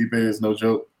saying? Like Stipe is no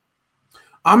joke.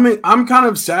 I'm kind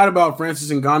of sad about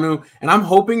Francis Ngannou, and I'm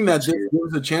hoping that this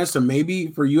gives a chance to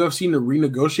maybe for UFC to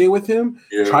renegotiate with him,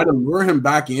 try to lure him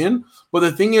back in. But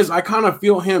the thing is, I kind of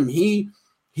feel him. He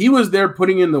was there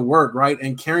putting in the work, right,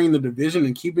 and carrying the division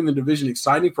and keeping the division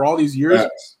exciting for all these years.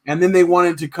 Yes. And then they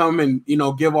wanted to come and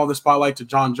give all the spotlight to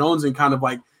Jon Jones and kind of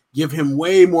give him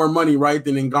way more money, right,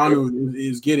 than Ngannou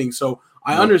is getting. So.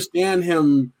 I understand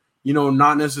him,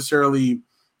 not necessarily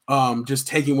just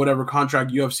taking whatever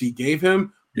contract UFC gave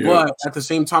him, but at the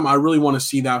same time, I really want to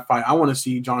see that fight. I want to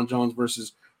see Jon Jones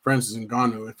versus Francis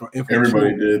Ngannou. If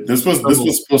everybody did, this was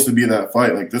supposed to be that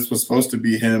fight. Like this was supposed to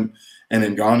be him and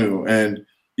Ngannou, and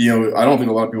I don't think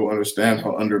a lot of people understand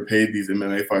how underpaid these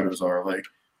MMA fighters are. Like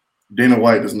Dana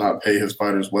White does not pay his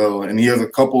fighters well, and he has a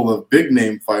couple of big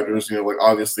name fighters.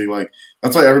 Obviously,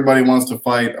 that's why everybody wants to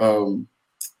fight.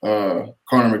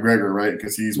 Conor McGregor, right?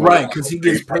 Because he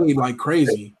gets paid like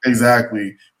crazy.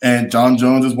 Exactly. And Jon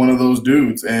Jones is one of those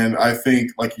dudes. And I think,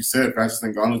 like you said, Francis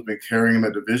Ngannou's been carrying the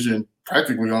division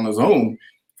practically on his own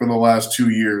for the last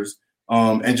 2 years.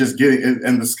 And just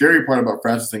and the scary part about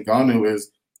Francis Ngannou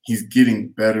is he's getting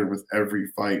better with every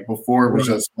fight. Before it was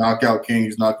just knockout king.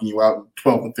 He's knocking you out in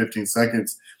 12 to 15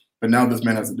 seconds. But now this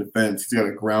man has a defense. He's got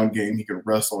a ground game. He can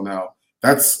wrestle now.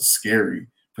 That's scary.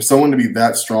 For someone to be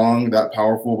that strong, that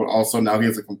powerful, but also now he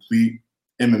has a complete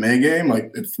MMA game,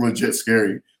 it's legit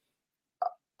scary.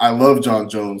 I love Jon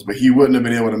Jones, but he wouldn't have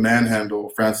been able to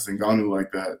manhandle Francis Ngannou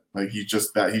like that. He's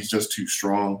just too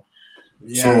strong.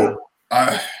 Yeah. So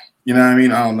you know what I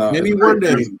mean? I don't know. Maybe one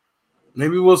day,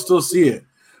 maybe we'll still see it.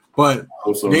 But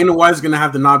Dana White's gonna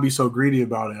have to not be so greedy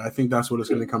about it. I think that's what it's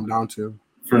gonna come down to.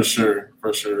 For sure.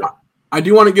 I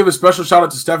do want to give a special shout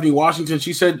out to Stephanie Washington.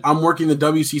 She said, I'm working the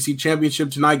WCC championship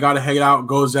tonight. Got to head out.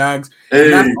 Go Zags. Hey.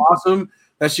 And that's awesome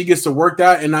that she gets to work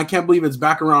that. And I can't believe it's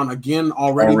back around again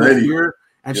already. This year.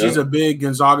 And she's a big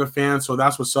Gonzaga fan. So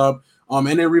that's what's up.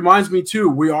 And it reminds me, too,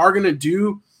 we are going to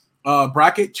do a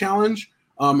bracket challenge.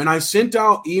 And I sent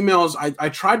out emails. I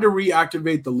tried to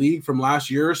reactivate the league from last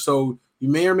year. So you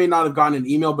may or may not have gotten an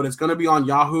email, but it's going to be on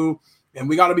Yahoo. And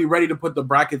we got to be ready to put the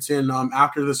brackets in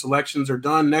after the selections are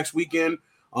done next weekend.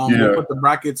 We'll put the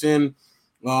brackets in.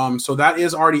 So that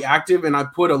is already active, and I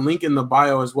put a link in the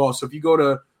bio as well. So if you go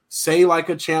to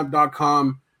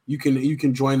saylikeachamp.com, you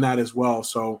can join that as well.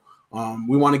 So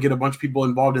we want to get a bunch of people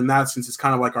involved in that since it's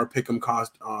kind of like our pick'em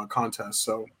contest.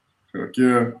 So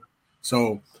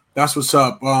so that's what's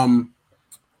up.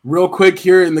 Real quick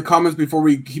here in the comments before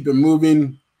we keep it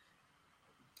moving,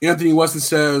 Anthony Weston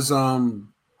says,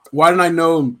 why didn't I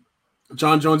know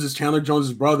Jon Jones is Chandler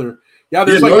Jones' brother? Yeah,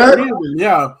 there's three of them.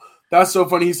 Yeah, that's so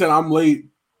funny. He said, I'm late.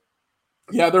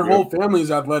 Yeah, their whole family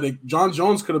is athletic. Jon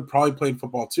Jones could have probably played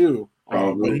football too,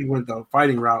 but he went the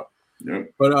fighting route.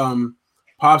 But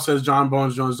Pop says John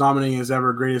Bones Jones dominating as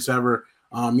ever, greatest ever.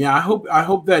 Yeah, I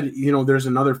hope that there's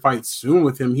another fight soon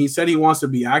with him. He said he wants to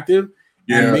be active,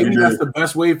 and maybe that's the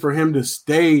best way for him to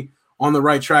stay on the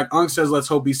right track. Unk says, let's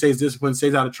hope he stays disciplined,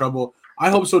 stays out of trouble. I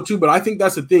hope so too, but I think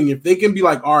that's the thing. If they can be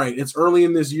like, all right, it's early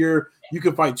in this year, you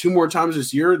can fight 2 more times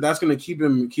this year. That's going to keep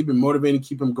him motivated,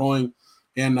 keep him going,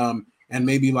 and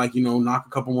maybe knock a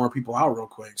couple more people out real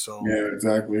quick. So yeah,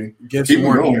 exactly. Get some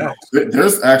more.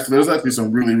 There's actually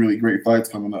some really, really great fights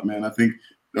coming up, man. I think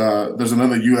there's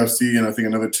another UFC and I think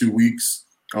another 2 weeks.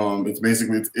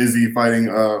 It's Izzy fighting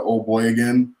old boy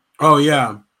again. Oh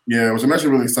yeah, which I'm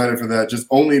actually really excited for that. Just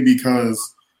only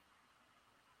because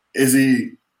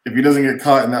Izzy, if he doesn't get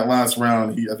caught in that last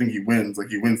round, I think he wins. Like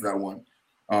he wins that one.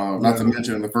 Not to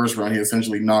mention in the first round, he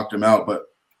essentially knocked him out, but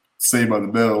saved by the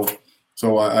bell.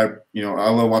 So I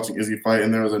love watching Izzy fight.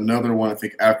 And there was another one I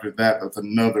think after that. That's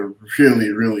another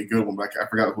really, really good one. But I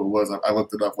forgot who it was. I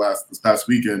looked it up this past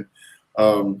weekend.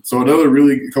 So another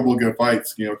couple of good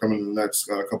fights, coming in the next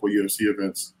couple of UFC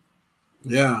events.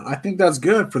 Yeah, I think that's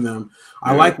good for them.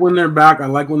 I like when they're back. I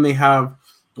like when they have,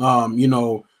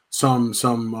 some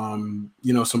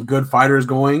good fighters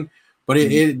going. But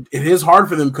it is hard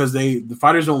for them because the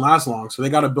fighters don't last long. So they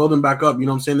got to build them back up. You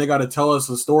know what I'm saying? They got to tell us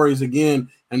the stories again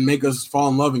and make us fall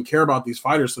in love and care about these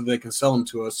fighters so they can sell them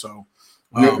to us. So,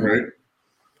 right.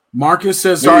 Marcus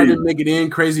says, sorry to make it in.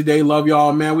 Crazy day. Love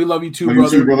y'all, man. We love you too,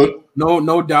 brother.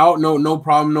 No doubt. No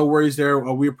problem. No worries there.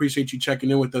 We appreciate you checking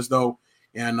in with us though.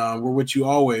 And we're with you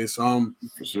always. Sure.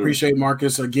 Appreciate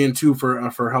Marcus again too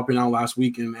for helping out last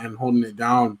week and holding it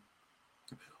down.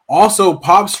 Also,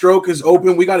 Pop Stroke is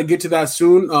open. We got to get to that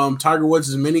soon. Tiger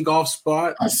Woods' mini golf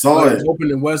spot. I saw it. It's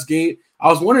open in Westgate. I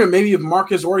was wondering maybe if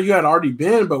Marcus or you had already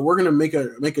been, but we're gonna make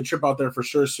a trip out there for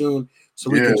sure soon,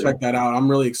 so we can check that out. I'm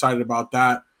really excited about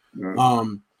that. Yeah.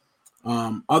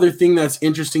 Other thing that's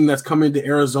interesting that's coming to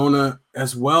Arizona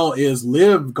as well is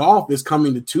Live Golf is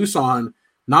coming to Tucson,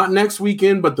 not next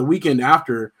weekend, but the weekend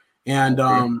after, and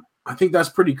I think that's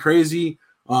pretty crazy.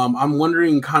 I'm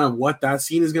wondering kind of what that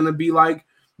scene is gonna be like.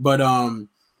 But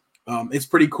it's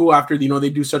pretty cool after they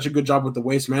do such a good job with the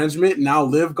waste management. Now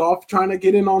Live Golf trying to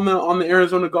get in on the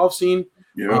Arizona golf scene.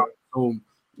 Yeah. So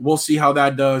we'll see how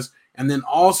that does. And then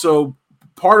also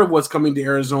part of what's coming to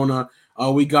Arizona,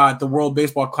 we got the World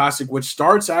Baseball Classic, which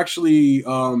starts actually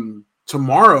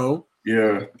tomorrow.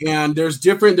 Yeah. And there's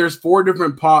 4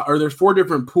 different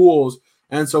pools.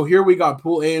 And so here we got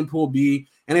Pool A and Pool B,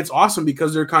 and it's awesome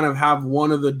because they're kind of have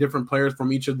one of the different players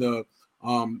from each of the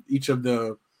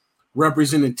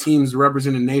represented teams,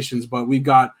 represented nations, but we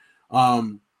got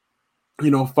 5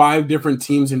 different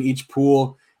teams in each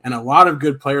pool, and a lot of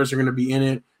good players are going to be in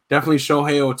it. Definitely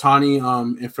Shohei Ohtani,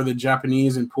 and for the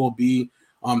Japanese in Pool B,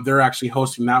 they're actually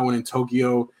hosting that one in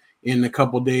Tokyo in a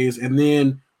couple days, and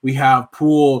then we have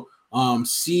Pool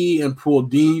C and Pool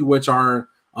D, which are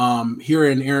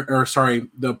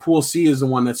the Pool C is the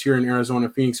one that's here in Arizona,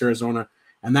 Phoenix, Arizona,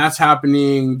 and that's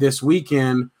happening this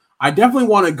weekend. I definitely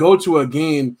want to go to a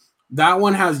game. That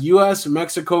one has U.S.,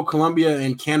 Mexico, Colombia,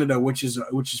 and Canada, which is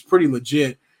pretty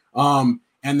legit. And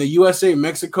the USA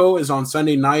Mexico is on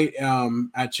Sunday night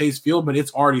at Chase Field, but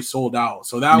it's already sold out.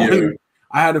 So that one,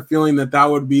 I had a feeling that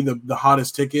would be the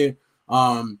hottest ticket.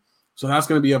 So that's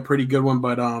going to be a pretty good one.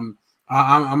 But I'm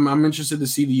interested to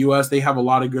see the U.S. They have a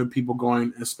lot of good people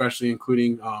going, especially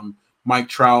including Mike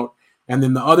Trout. And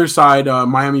then the other side,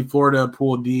 Miami, Florida,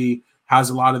 Pool D, has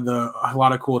a lot of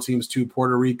cool teams too.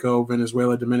 Puerto Rico,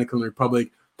 Venezuela, Dominican Republic.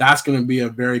 That's going to be a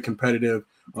very competitive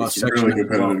section. Really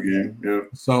competitive game. Yeah.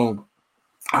 So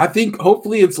I think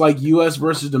hopefully it's like U.S.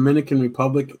 versus Dominican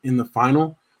Republic in the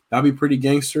final. That'd be pretty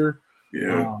gangster.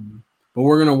 Yeah. But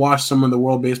we're going to watch some of the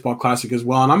World Baseball Classic as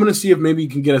well. And I'm going to see if maybe you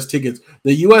can get us tickets.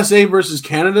 The USA versus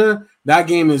Canada, that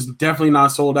game is definitely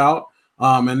not sold out.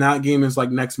 And that game is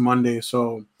like next Monday.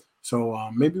 So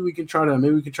maybe we can try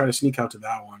to sneak out to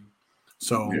that one.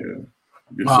 So,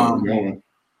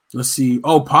 let's see.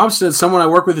 Oh, Pop said someone I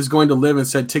work with is going to Live and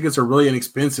said tickets are really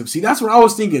inexpensive. See, that's what I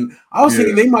was thinking. I was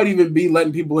thinking they might even be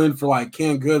letting people in for like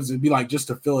canned goods and be like just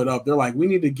to fill it up. They're like, we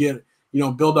need to get,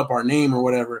 build up our name or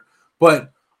whatever.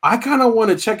 But I kind of want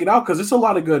to check it out because it's a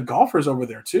lot of good golfers over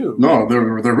there too. No, there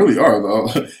really are though.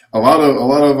 A lot of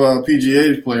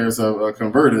PGA players have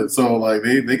converted, so like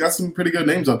they got some pretty good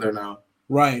names out there now.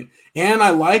 Right, and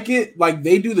I like it. Like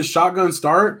they do the shotgun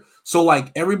start. So,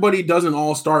 like, everybody doesn't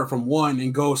all start from one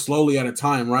and go slowly at a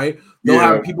time, right? They'll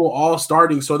have people all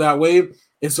starting. So that way,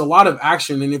 it's a lot of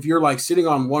action. And if you're, like, sitting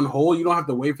on one hole, you don't have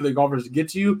to wait for the golfers to get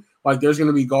to you. Like, there's going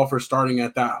to be golfers starting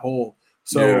at that hole.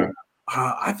 So,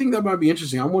 I think that might be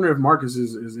interesting. I wonder if Marcus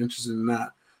is interested in that.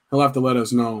 He'll have to let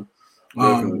us know.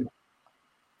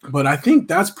 But I think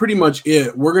that's pretty much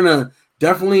it. We're gonna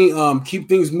definitely keep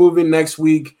things moving next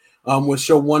week with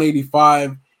show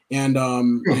 185. And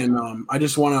I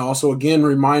just want to also again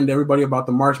remind everybody about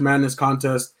the March Madness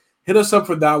contest. Hit us up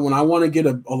for that one. I want to get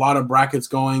a lot of brackets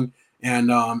going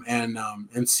and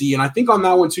see. And I think on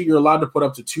that one too, you're allowed to put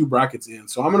up to 2 brackets in.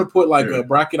 So I'm gonna put like a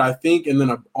bracket, I think, and then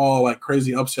a all like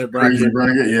crazy upset bracket.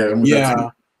 Yeah.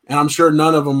 And I'm sure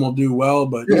none of them will do well,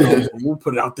 but you know, we'll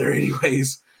put it out there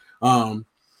anyways.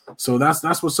 So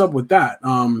that's what's up with that.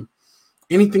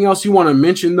 Anything else you want to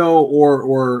mention though,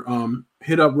 or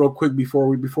hit up real quick before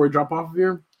we drop off of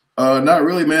here? Not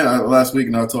really, man. Last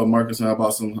week, I told Marcus and I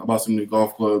bought some new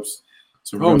golf clubs.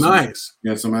 So nice.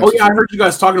 I heard you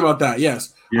guys talking about that.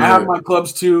 Yes, I have my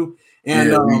clubs too.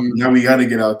 And now we got to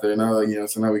get out there. Now,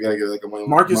 so now we got to get like a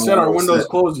Marcus said our window's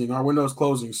closing. Our window's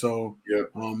closing. So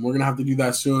we're gonna have to do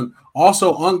that soon.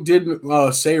 Also, Unc did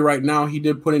say right now he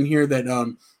did put in here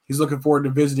that he's looking forward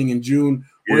to visiting in June.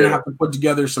 We're gonna have to put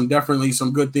together some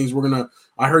good things.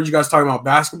 I heard you guys talking about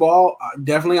basketball.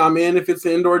 Definitely, I'm in if it's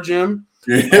the indoor gym.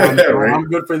 Right. I'm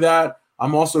good for that.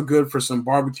 I'm also good for some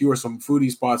barbecue or some foodie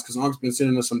spots because Unc's been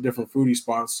sending us some different foodie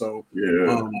spots. So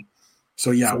we'll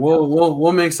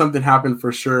make something happen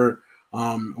for sure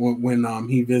when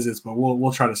he visits. But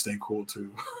we'll try to stay cool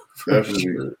too. Definitely.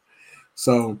 Sure.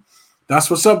 So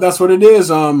that's what's up. That's what it is.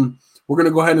 We're going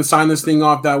to go ahead and sign this thing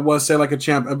off. That was Say Like a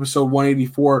Champ, episode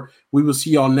 184. We will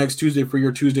see y'all next Tuesday for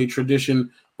your Tuesday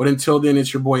tradition. But until then,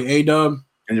 it's your boy A-Dub.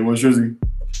 And your boy Shrizzy.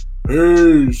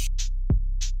 Peace.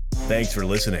 Thanks for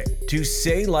listening to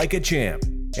Say Like a Champ.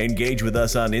 Engage with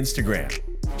us on Instagram.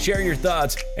 Share your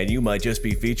thoughts, and you might just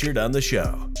be featured on the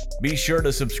show. Be sure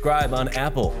to subscribe on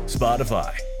Apple,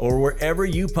 Spotify, or wherever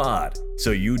you pod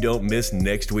so you don't miss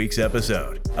next week's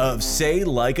episode of Say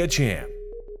Like a Champ.